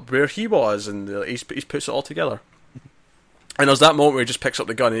showed up where he was, and he puts it all together. And there's that moment where he just picks up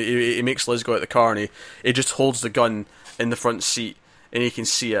the gun. He makes Liz go out the car, and he just holds the gun in the front seat, and he can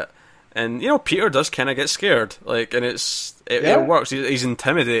see it. And Peter does kind of get scared, like, and it works. He's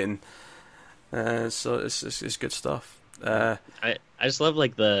intimidating, so it's good stuff. I just love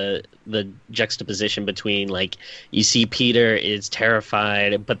like the juxtaposition between, like, you see Peter is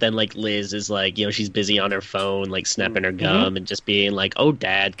terrified, but then like Liz is like, she's busy on her phone, like snapping her gum and just being like, "Oh,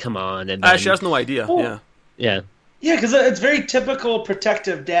 Dad, come on!" And then, she has no idea. Yeah, because it's very typical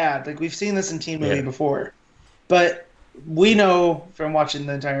protective dad. Like, we've seen this in teen movie before, but we know from watching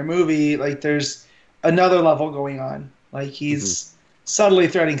the entire movie, like, there's another level going on. Like, he's subtly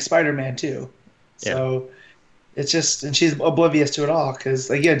threatening Spider-Man too. So. It's just, and she's oblivious to it all because,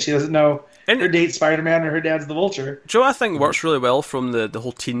 again, she doesn't know her date's Spider-Man or her dad's the Vulture. Joe, I think works really well from the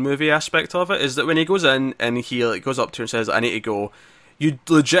whole teen movie aspect of it is that when he goes in and he goes up to her and says, "I need to go," you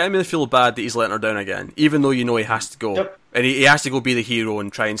legitimately feel bad that he's letting her down again, even though he has to go. Yep. And he has to go be the hero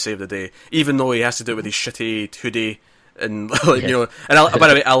and try and save the day, even though he has to do it with his shitty hoodie. And by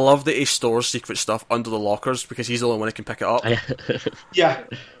the way, I love that he stores secret stuff under the lockers because he's the only one who can pick it up. Yeah,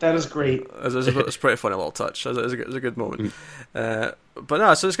 that is great. It's a pretty funny little touch. It's a good moment. But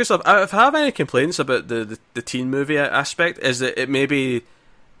no, so it's good stuff. If I have any complaints about the teen movie aspect, is that it's maybe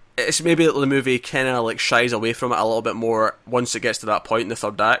that the movie kind of like shies away from it a little bit more once it gets to that point in the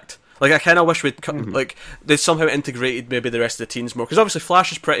third act. Like, I kind of wish like they somehow integrated maybe the rest of the teens more, because obviously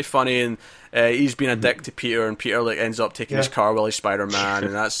Flash is pretty funny, and he's been a dick to Peter, and Peter like ends up taking his car while he's Spider-Man,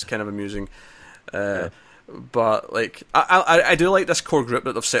 and that's kind of amusing. But like, I do like this core group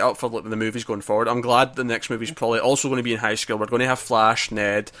that they've set up for like the movies going forward. I'm glad the next movie's probably also going to be in high school. We're going to have Flash,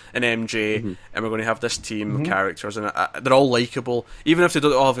 Ned, and MJ, and we're going to have this team of characters, and they're all likable, even if they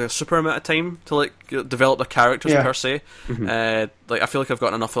don't all have a super amount of time to like develop their characters per se. Like, I feel like I've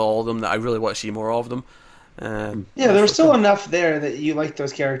gotten enough of all of them that I really want to see more of them. There was still enough there that you like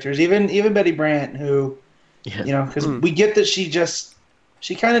those characters, even Betty Brant, who, you know, because we get that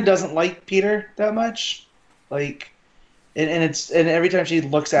she kind of doesn't like Peter that much. Like, and every time she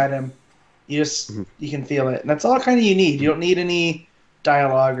looks at him, you can feel it. And that's all kind of you need. You don't need any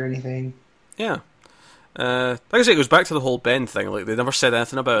dialogue or anything. Yeah. Like I say, it goes back to the whole Ben thing. Like, they never said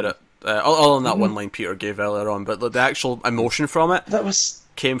anything about it. Other than that one line Peter gave earlier on. But the actual emotion from it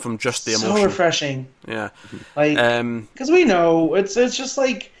came from just the emotion. So refreshing. Yeah. Like, because we know, it's just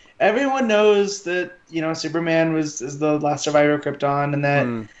like, everyone knows that, you know, Superman is the last survivor of Krypton, and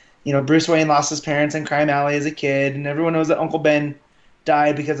that, you know, Bruce Wayne lost his parents in Crime Alley as a kid, and everyone knows that Uncle Ben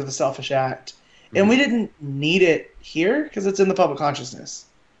died because of a selfish act. And we didn't need it here because it's in the public consciousness.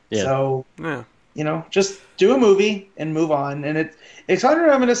 Yeah. So, you know, just do a movie and move on. And it's kind of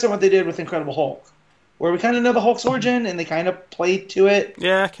reminiscent of what they did with Incredible Hulk, where we kind of know the Hulk's origin and they kind of played to it.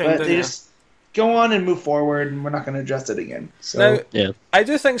 Yeah, kind of. But they just go on and move forward, and we're not going to address it again. So, now, I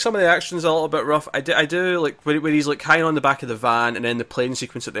do think some of the action's a little bit rough. I do like when he's like hanging on the back of the van, and then the plane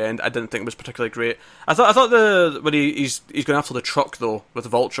sequence at the end. I didn't think was particularly great. I thought when he's going after the truck though, with the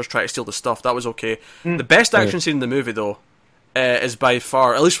vultures trying to steal the stuff, that was okay. The best action scene in the movie though is by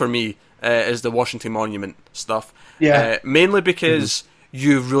far, at least for me, is the Washington Monument stuff. Yeah, mainly because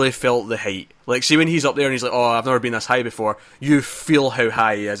you really felt the height. Like, see when he's up there and he's like, oh, I've never been this high before, you feel how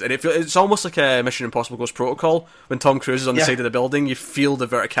high he is. And it's almost like a Mission Impossible Ghost Protocol. When Tom Cruise is on the side of the building, you feel the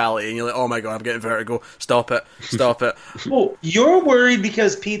verticality, and you're like, oh my god, I'm getting vertigo. Stop it. Well, you're worried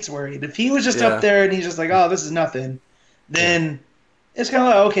because Pete's worried. If he was just up there and he's just like, oh, this is nothing, then it's kind of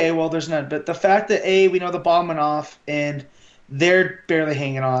like, okay, well, there's none. But the fact that, we know the bomb went off, and they're barely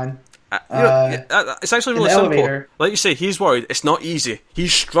hanging on. It's actually really simple. Elevator. Like you say, he's worried. It's not easy.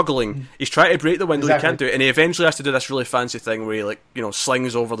 He's struggling. He's trying to break the window. Exactly. He can't do it, and he eventually has to do this really fancy thing where he, like, you know,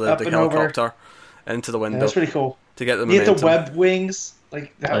 slings over the helicopter into the window. That's pretty cool. To get the momentum. You get the web wings.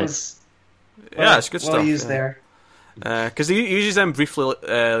 Like, that was it's good stuff. Used there. Because he uses them briefly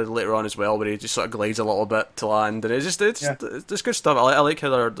later on as well, where he just sort of glides a little bit to land, and it's good stuff. I like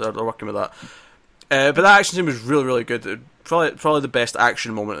how they're working with that. But that action scene was really, really good. Probably the best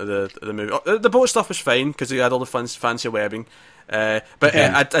action moment of the movie. The boat stuff was fine because he had all the fancy webbing, but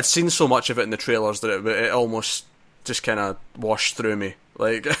I'd seen so much of it in the trailers that it almost just kind of washed through me.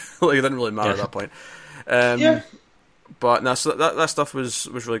 Like, like it didn't really matter at that point. But no, so that stuff was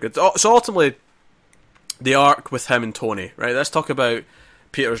really good. So ultimately, the arc with him and Tony, right? Let's talk about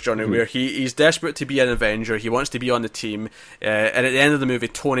Peter's journey, where he's desperate to be an Avenger. He wants to be on the team, and at the end of the movie,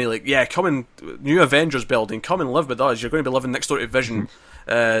 Tony come in, new Avengers building, come and live with us. You're going to be living next door to Vision,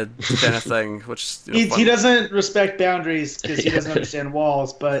 kind of thing. Which he doesn't respect boundaries because he doesn't understand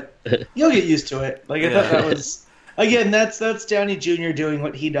walls, but you'll get used to it. Like, I thought that was, again, that's Downey Jr. doing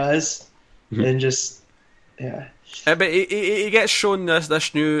what he does, and just but he gets shown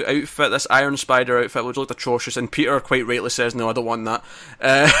this new outfit, this Iron Spider outfit, which looked atrocious, and Peter quite rightly says, no, I don't want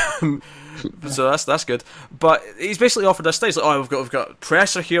that. So that's good. But he's basically offered this thing. He's like, oh, we've got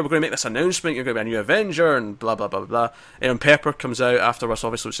Presser here, we're going to make this announcement, you're going to be a new Avenger, and blah, blah, blah, blah. And Pepper comes out afterwards,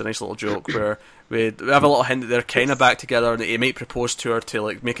 obviously, it's a nice little joke, where we have a little hint that they're kind of back together, and that he might propose to her to,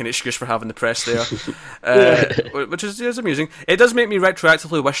 like, make an excuse for having the press there. Which is amusing. It does make me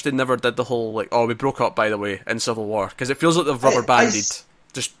retroactively wish they never did the whole, like, oh, we broke up, by the way, in Civil War, because it feels like they've rubber banded.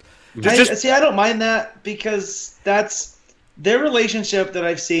 I don't mind that, because that's their relationship that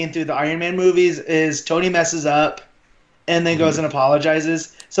I've seen through the Iron Man movies is Tony messes up and then goes and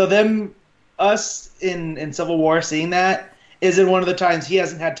apologizes. So us in Civil War seeing that is in one of the times he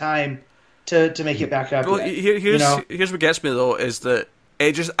hasn't had time to make it back up. Well, here's what gets me though, is that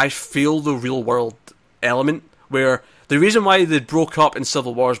I feel the real world element where the reason why they broke up in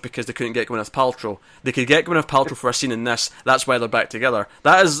Civil War is because they couldn't get Gwyneth Paltrow. They could get Gwyneth Paltrow for a scene in this. That's why they're back together.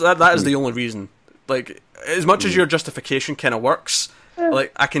 That is the only reason. Like, as much as your justification kind of works,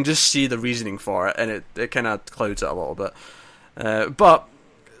 like, I can just see the reasoning for it, and it kind of clouds it a little bit. But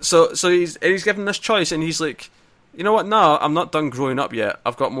so he's given this choice, and he's like, you know what? No, I'm not done growing up yet.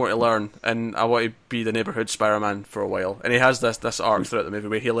 I've got more to learn, and I want to be the neighborhood Spider-Man for a while. And he has this arc throughout the movie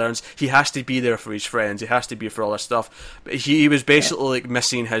where he learns he has to be there for his friends. He has to be for all this stuff. But he was basically like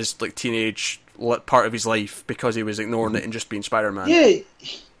missing his like teenage part of his life because he was ignoring it and just being Spider-Man. Yeah,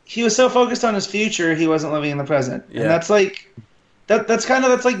 he was so focused on his future, he wasn't living in the present. Yeah. And that's like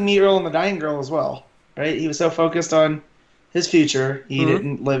that's like Me, Earl, and the Dying Girl as well, right? He was so focused on his future, he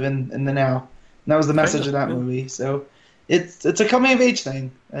didn't live in the now. And that was the message of that movie. So it's a coming of age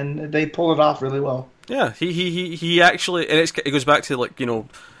thing, and they pull it off really well. Yeah, he actually, and it goes back to like, you know,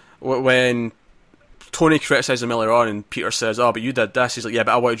 when Tony criticizes him earlier on, and Peter says, "Oh, but you did this." He's like, "Yeah,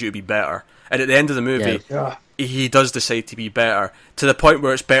 but I wanted you to be better." And at the end of the movie, he does decide to be better, to the point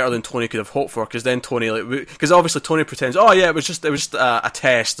where it's better than Tony could have hoped for. Because then Tony, because obviously Tony pretends, "Oh yeah, it was just a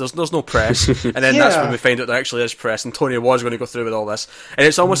test. There's no press," and then that's when we find out there actually is press, and Tony was going to go through with all this. And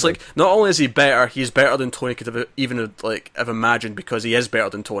it's almost like not only is he better, he's better than Tony could have even have imagined, because he is better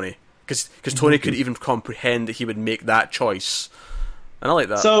than Tony. Because Tony could even comprehend that he would make that choice. And I like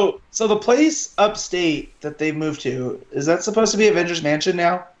that. So the place upstate that they moved to, is that supposed to be Avengers Mansion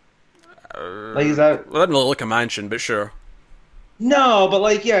now? Like, is that? Well, that doesn't look like a mansion, but sure. No, but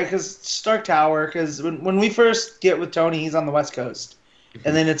like, yeah, because Stark Tower. Because when we first get with Tony, he's on the West Coast,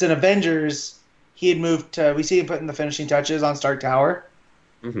 and then it's in Avengers. He had moved to. We see him putting the finishing touches on Stark Tower,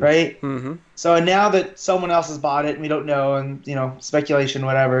 right? Mm-hmm. So now that someone else has bought it, and we don't know, and speculation,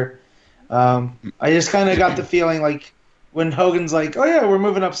 whatever. I just kind of got the feeling like when Hogan's like, "Oh yeah, we're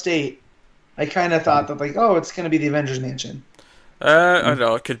moving upstate," I kind of thought that like, "Oh, it's going to be the Avengers Mansion." I don't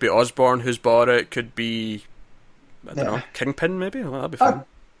know. It could be Osborn who's bought it. It could be, I don't know, Kingpin maybe. Well, that'd be fun.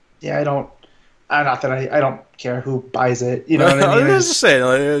 Yeah, I don't. Not that I don't care who buys it. You know what I mean? I was just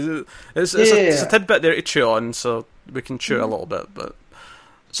saying, it's a tidbit there to chew on, so we can chew a little bit. But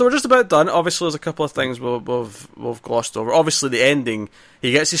so we're just about done. Obviously, there's a couple of things we've glossed over. Obviously, the ending.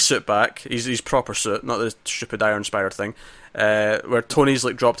 He gets his suit back. His proper suit, not the stupid Iron Spider thing. Where Tony's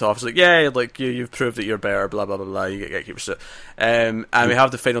like dropped off. He's like, "Yeah, like you've proved that you're better." Blah blah blah blah. You get to keep your suit. And we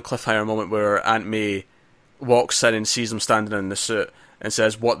have the final cliffhanger moment where Aunt May walks in and sees him standing in the suit and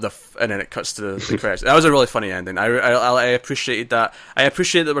says, "What the?" And then it cuts to the credits. That was a really funny ending. I appreciated that. I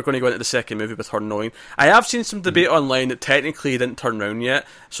appreciate that we're going to go into the second movie with her knowing. I have seen some debate online that technically he didn't turn around yet,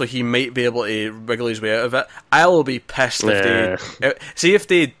 so he might be able to wiggle his way out of it. I will be pissed if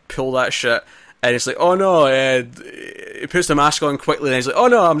they pull that shit. And it's like, oh no, he puts the mask on quickly, and he's like, oh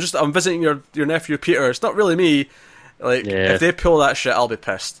no, I'm visiting your nephew Peter. It's not really me. Like, if they pull that shit, I'll be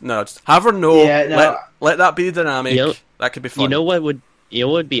pissed. No, just have her know. Yeah, no. Let that be the dynamic. That could be fun. You know what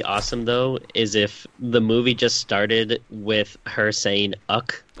would be awesome though is if the movie just started with her saying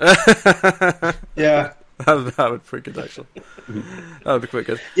 "uck." Yeah, that would be pretty good actually. That would be quite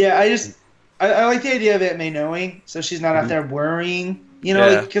good. Yeah, I like the idea of Aunt May knowing, so she's not out there worrying.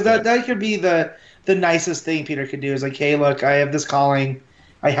 Because that could be the nicest thing Peter could do is like, hey, look, I have this calling.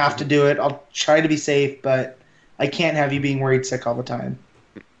 I have to do it. I'll try to be safe, but I can't have you being worried sick all the time.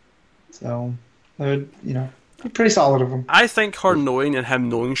 So, that would, be pretty solid of him. I think her knowing and him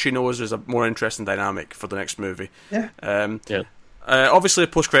knowing she knows is a more interesting dynamic for the next movie. Yeah. Obviously,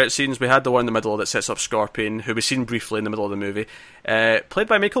 post-credit scenes, we had the one in the middle that sets up Scorpion, who we've seen briefly in the middle of the movie. Played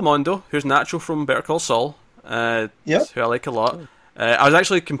by Michael Mondo, who's natural from Better Call Saul, who I like a lot. I was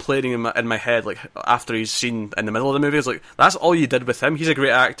actually complaining in my head, like, after he's seen in the middle of the movie, I was like, that's all you did with him? He's a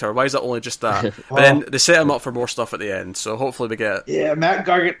great actor. Why is it only just that? But then they set him up for more stuff at the end, so hopefully we get... Yeah, Matt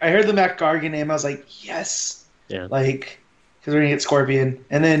Gargan. I heard the Matt Gargan name, I was like, yes! Yeah. Like, because we're going to get Scorpion.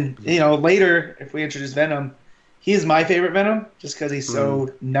 And then, later, if we introduce Venom, he's my favorite Venom, just because he's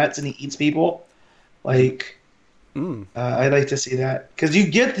so nuts and he eats people. Like, I'd like to see that. Because you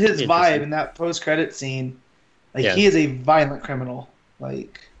get his vibe in that post-credit scene. Like, he is a violent criminal.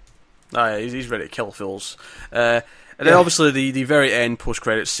 Like, he's ready to kill fools. And then obviously the very end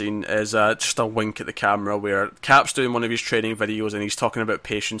post-credit scene is just a wink at the camera where Cap's doing one of his training videos and he's talking about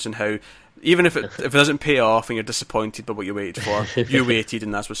patience and how even if it doesn't pay off and you're disappointed by what you waited for, you waited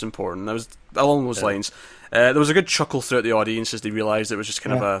and that's what's important. That was along those lines. There was a good chuckle throughout the audience as they realised it was just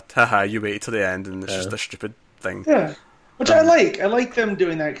kind of a, haha, you waited till the end and it's just a stupid thing. Yeah, which I like. I like them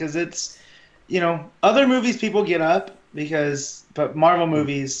doing that because it's... other movies people get up but Marvel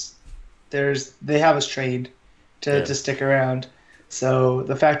movies, they have us trained to stick around. So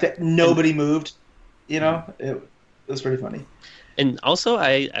the fact that nobody moved, it was pretty funny. And also,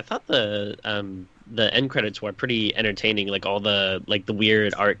 I thought the end credits were pretty entertaining. Like all the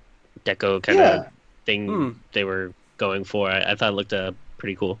weird Art Deco kind of thing they were going for. I thought it looked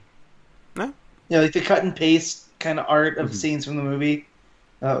pretty cool. Yeah, like the cut and paste kind of art of scenes from the movie.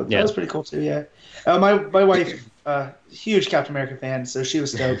 That was pretty cool too. Yeah, my wife a huge Captain America fan, so she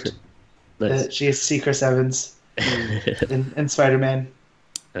was stoked Nice. that she gets to see Chris Evans in Spider-Man.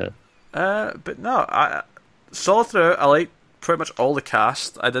 But no, I saw through. I like pretty much all the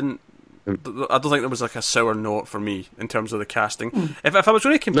cast. I don't think there was like a sour note for me in terms of the casting. If I was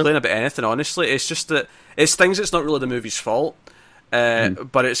going to complain about anything, honestly, it's just that it's things that's not really the movie's fault.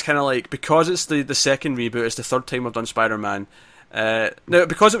 But it's kind of like, because it's the second reboot, it's the third time we've done Spider-Man. Now,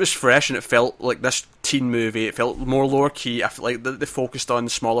 because it was fresh and it felt like this teen movie, it felt more lower key. I felt like they focused on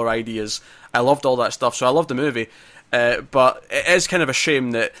smaller ideas. I loved all that stuff, so I loved the movie. But it is kind of a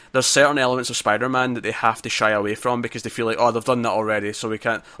shame that there's certain elements of Spider-Man that they have to shy away from because they feel like, oh, they've done that already, so we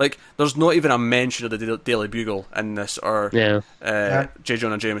can't. Like, there's not even a mention of the Daily Bugle in this, or J.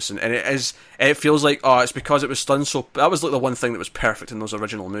 Jonah Jameson, and it feels like, oh, it's because it was done so. That was like the one thing that was perfect in those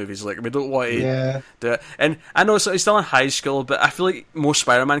original movies. Like, we don't want to do it. And I know he's still in high school, but I feel like most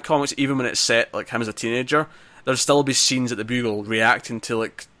Spider-Man comics, even when it's set like him as a teenager, there'll still be scenes at the Bugle reacting to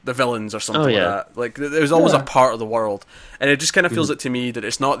like the villains or something like that. Like, there's always a part of the world, and it just kind of feels like to me that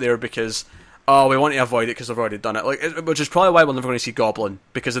it's not there because, oh, we want to avoid it because they've already done it. Like, which is probably why we're never going to see Goblin,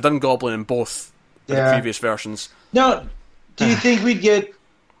 because they've done Goblin in both the previous versions. No, do you think we'd get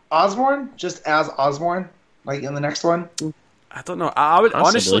Osborn just as Osborn, like in the next one? I don't know. I would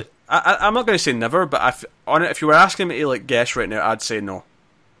honestly. I'm not going to say never, but if you were asking me to like guess right now, I'd say no.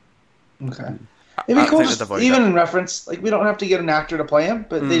 Okay. It'd be cool, just even in reference. Like, we don't have to get an actor to play him,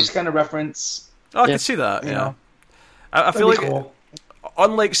 but they just kind of reference. Oh, I can see that. You know, I feel like, cool.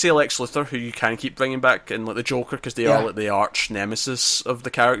 Unlike say Lex Luthor, who you can keep bringing back, and like the Joker, because they are like the arch nemesis of the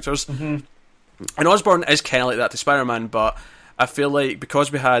characters. And Osborn is kind of like that to Spider-Man, but I feel like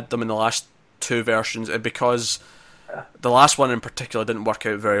because we had them in the last two versions, and because the last one in particular didn't work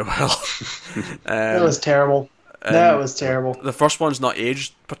out very well, it was terrible. That was terrible. The first one's not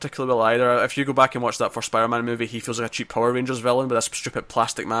aged particularly well either. If you go back and watch that first Spider-Man movie, he feels like a cheap Power Rangers villain with a stupid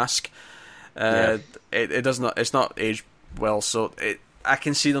plastic mask. It does not. It's not aged well, so I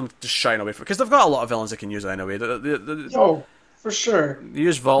can see them just shying away from it because they've got a lot of villains they can use anyway. Oh, for sure. They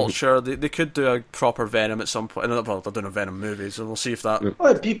use Vulture. They could do a proper Venom at some point. Well, they're doing a Venom movie, so we'll see if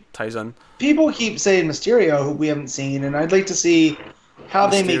that ties in. People keep saying Mysterio, who we haven't seen, and I'd like to see how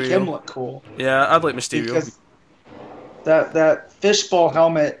they make him look cool. Yeah, I'd like Mysterio. Because that fishbowl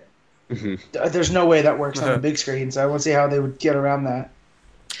helmet, there's no way that works on the big screen, so I want to see how they would get around that.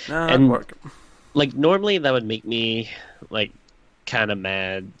 That'd work. Like, normally that would make me, like, kind of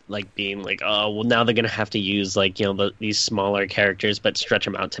mad, like, being like, oh, well, now they're going to have to use, like, you know, these smaller characters, but stretch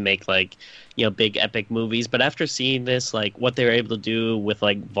them out to make, like, you know, big epic movies. But after seeing this, like, what they were able to do with,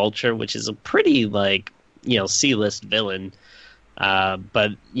 like, Vulture, which is a pretty, like, you know, C-list villain,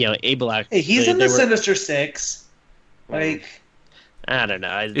 but, you know, able actually... Hey, he's in the Sinister Six. Like, I don't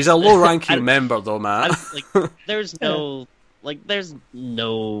know. He's a low-ranking member, though, man. There's no, at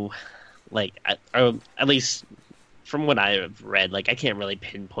least from what I have read, like, I can't really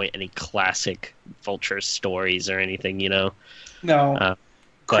pinpoint any classic Vulture stories or anything, you know. No,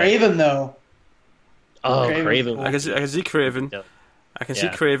 Kraven though. Oh, Kraven! I can see Kraven. Yeah. I can see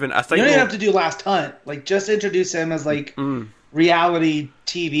Kraven. I think you don't even have to do Last Hunt. Like, just introduce him as like. Reality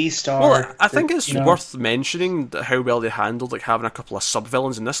TV star. Well, I think it's worth mentioning how well they handled like having a couple of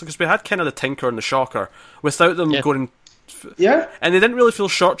sub-villains in this, because we had kind of the Tinker and the Shocker without them going... And they didn't really feel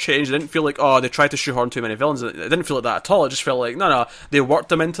shortchanged. They didn't feel like, oh, they tried to shoehorn too many villains. It didn't feel like that at all. It just felt like, no, they worked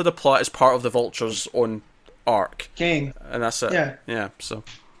them into the plot as part of the Vulture's own arc. King. And that's it. Yeah, so...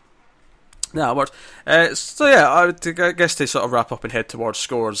 Yeah, it worked. I guess to sort of wrap up and head towards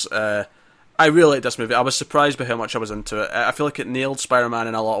scores... I really liked this movie. I was surprised by how much I was into it. I feel like it nailed Spider-Man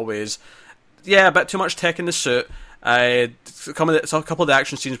in a lot of ways. Yeah, a bit too much tech in the suit. A couple of the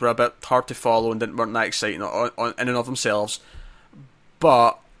action scenes were a bit hard to follow and weren't that exciting in and of themselves.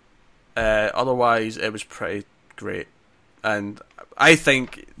 But otherwise, it was pretty great. And I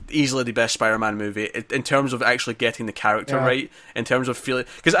think easily the best Spider-Man movie in terms of actually getting the character right, in terms of feeling...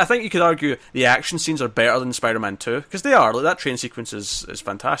 Because I think you could argue the action scenes are better than Spider-Man 2, because they are. Like, that train sequence is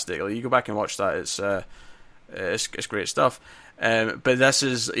fantastic. Like, you go back and watch that, it's great stuff. But this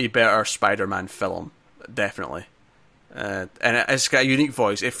is a better Spider-Man film, definitely. And it's got a unique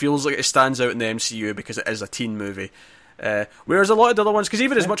voice. It feels like it stands out in the MCU because it is a teen movie. Whereas a lot of the other ones, because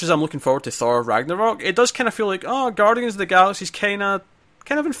even as much as I'm looking forward to Thor Ragnarok, it does kind of feel like, oh, Guardians of the Galaxy's kind of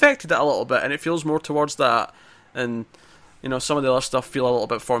infected it a little bit, and it feels more towards that. And, you know, some of the other stuff feel a little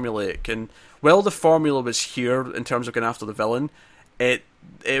bit formulaic. And while the formula was here in terms of going after the villain, it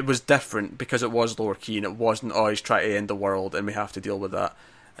was different because it was lower key, and it wasn't, oh, he's trying to end the world and we have to deal with that.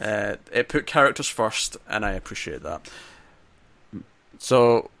 It put characters first, and I appreciate that.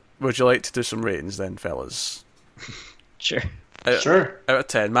 So, would you like to do some ratings then, fellas? Sure. Sure. Out of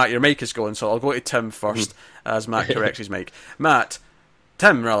 10. Matt, your mic is going, so I'll go to Tim first as Matt corrects his mic.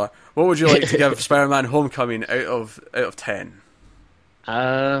 Tim, rather, what would you like to give Spider-Man Homecoming out of 10?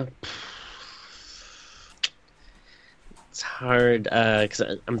 It's hard because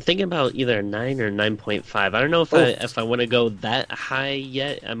I'm thinking about either a 9 or 9.5. I don't know if I want to go that high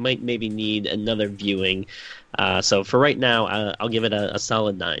yet. I might maybe need another viewing. So for right now, I'll give it a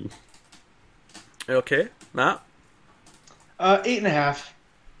solid 9. Okay, Matt? 8.5. I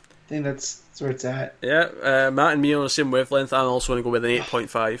think that's where it's at. Yeah, Matt and me on the same wavelength. I'm also going to go with an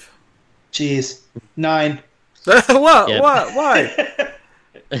 8.5. Jeez. 9. What? Yeah. What? Why?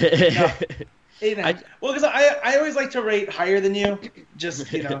 No. 8.5. Well, because I always like to rate higher than you.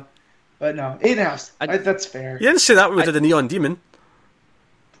 Just, But no, 8.5. That's fair. You didn't say that when we did the Neon Demon.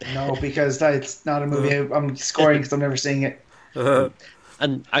 No, because it's not a movie I'm scoring because I'm never seeing it.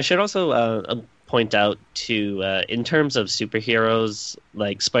 And I should also point out too, in terms of superheroes,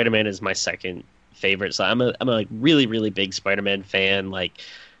 like Spider-Man is my second favorite. So I'm a like really really big Spider-Man fan. Like,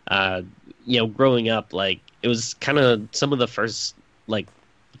 growing up, like it was kind of some of the first like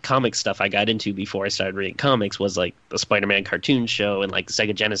comic stuff I got into before I started reading comics was like the Spider-Man cartoon show and like the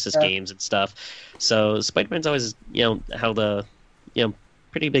Sega Genesis games and stuff. So Spider-Man's always held a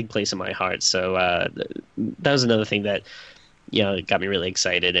pretty big place in my heart. So that was another thing that got me really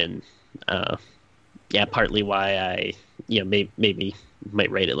excited and. Partly why I, maybe might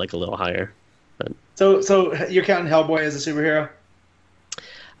rate it like a little higher. But... So you're counting Hellboy as a superhero?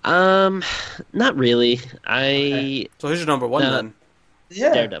 Not really. So who's your number one then?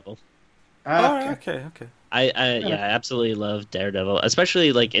 Yeah, Daredevil. Okay. I absolutely love Daredevil,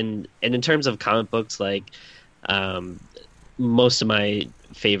 especially like in terms of comic books. Like, most of my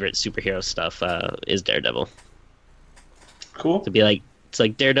favorite superhero stuff is Daredevil. Cool. To be like. It's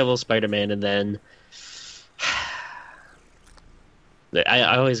like Daredevil, Spider-Man, and then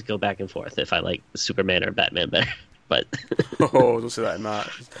I always go back and forth if I like Superman or Batman better. But don't say that, Matt.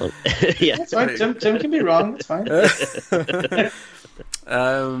 Yeah, that's fine. Tim can be wrong. It's fine.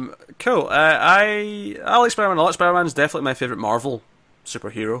 Cool. I like Spider-Man a lot. Spider-Man's definitely my favorite Marvel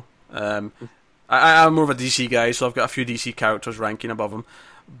superhero. I'm more of a DC guy, so I've got a few DC characters ranking above him.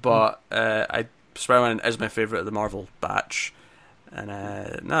 But Spider-Man is my favorite of the Marvel batch. And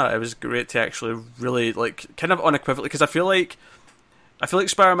it was great to actually really kind of unequivocally, because I feel like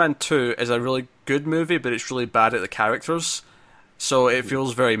Spider-Man 2 is a really good movie, but it's really bad at the characters, so it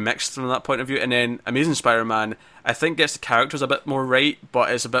feels very mixed from that point of view. And then Amazing Spider-Man, I think, gets the characters a bit more right,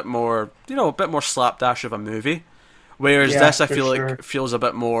 but it's a bit more a bit more slapdash of a movie. Whereas this, I feel like feels a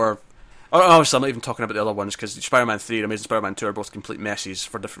bit more. Obviously, I'm not even talking about the other ones because Spider-Man 3 and Amazing Spider-Man 2 are both complete messes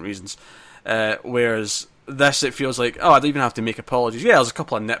for different reasons. Whereas this, it feels like, I don't even have to make apologies. Yeah, there's a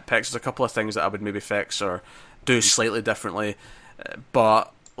couple of nitpicks, there's a couple of things that I would maybe fix or do slightly differently.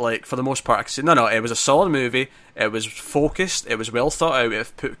 But, for the most part, I can say, no, it was a solid movie. It was focused. It was well thought out.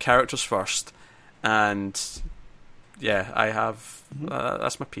 It put characters first. And, yeah, I have...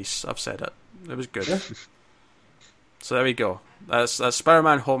 that's my piece. I've said it. It was good. Yeah. So there we go. That's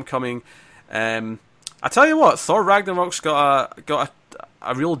Spider-Man Homecoming. I tell you what, Thor Ragnarok's got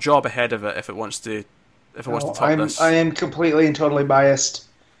a real job ahead of it if it wants to top this. I am completely and totally biased.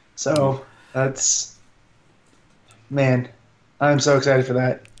 So that's... Man, I'm so excited for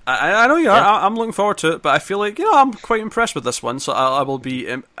that. I know you are. Yeah. I'm looking forward to it, but I feel like, I'm quite impressed with this one, so I will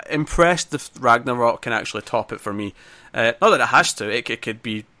be impressed if Ragnarok can actually top it for me. Not that it has to. It could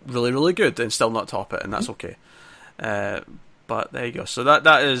be really, really good and still not top it, and that's okay. But there you go. So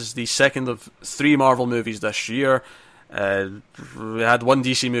that is the second of 3 Marvel movies this year. We had one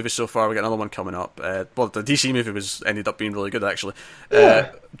DC movie so far. We got another one coming up. The DC movie ended up being really good, actually.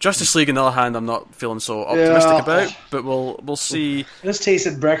 Justice League, on the other hand, I'm not feeling so optimistic about, but we'll see. I just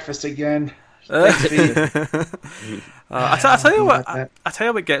tasted breakfast again. I tell you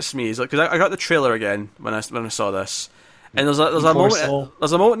what gets me is because I got the trailer again when I saw this, and there's a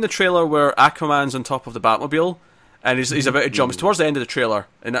moment in the trailer where Aquaman's on top of the Batmobile. And he's about to jump. It's towards the end of the trailer,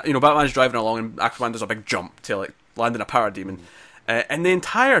 and Batman's driving along, and Aquaman does a big jump to land in a parademon. And the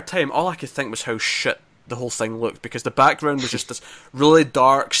entire time, all I could think was how shit the whole thing looked, because the background was just this really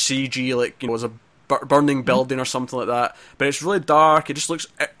dark CG, it was a burning building or something like that. But it's really dark. It just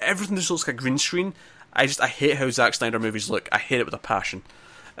everything just looks like a green screen. I hate how Zack Snyder movies look. I hate it with a passion.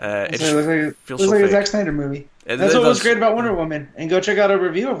 It feels like a Zack Snyder movie. That's what was great about Wonder Woman. And go check out a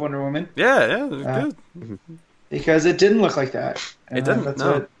review of Wonder Woman. Yeah, it was good. Because it didn't look like that. It didn't.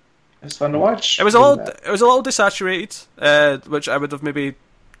 It was fun to watch. It was a little desaturated, which I would have maybe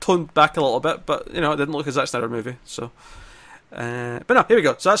toned back a little bit, but it didn't look like a Zack Snyder movie. So But no, here we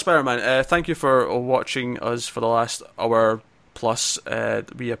go. So that's Spider-Man. Thank you for watching us for the last hour plus.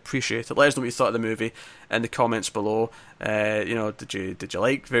 We appreciate it. Let us know what you thought of the movie in the comments below. Did you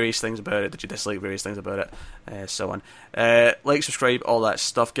like various things about it? Did you dislike various things about it? So on. Like, subscribe, all that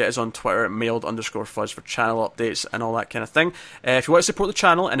stuff. Get us on Twitter at mailed_fuzz for channel updates and all that kind of thing. If you want to support the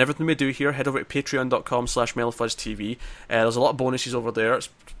channel and everything we do here, head over to patreon.com/mailfuzztv. There's a lot of bonuses over there. It's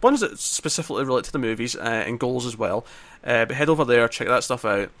ones that specifically relate to the movies and goals as well. But head over there, check that stuff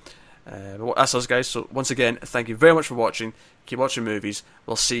out. That's us, guys. So once again, thank you very much for watching. Keep watching movies.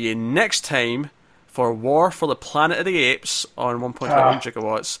 We'll see you next time for War for the Planet of the Apes on 1.1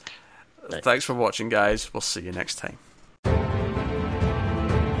 gigawatts. Thanks for watching, guys. We'll see you next time.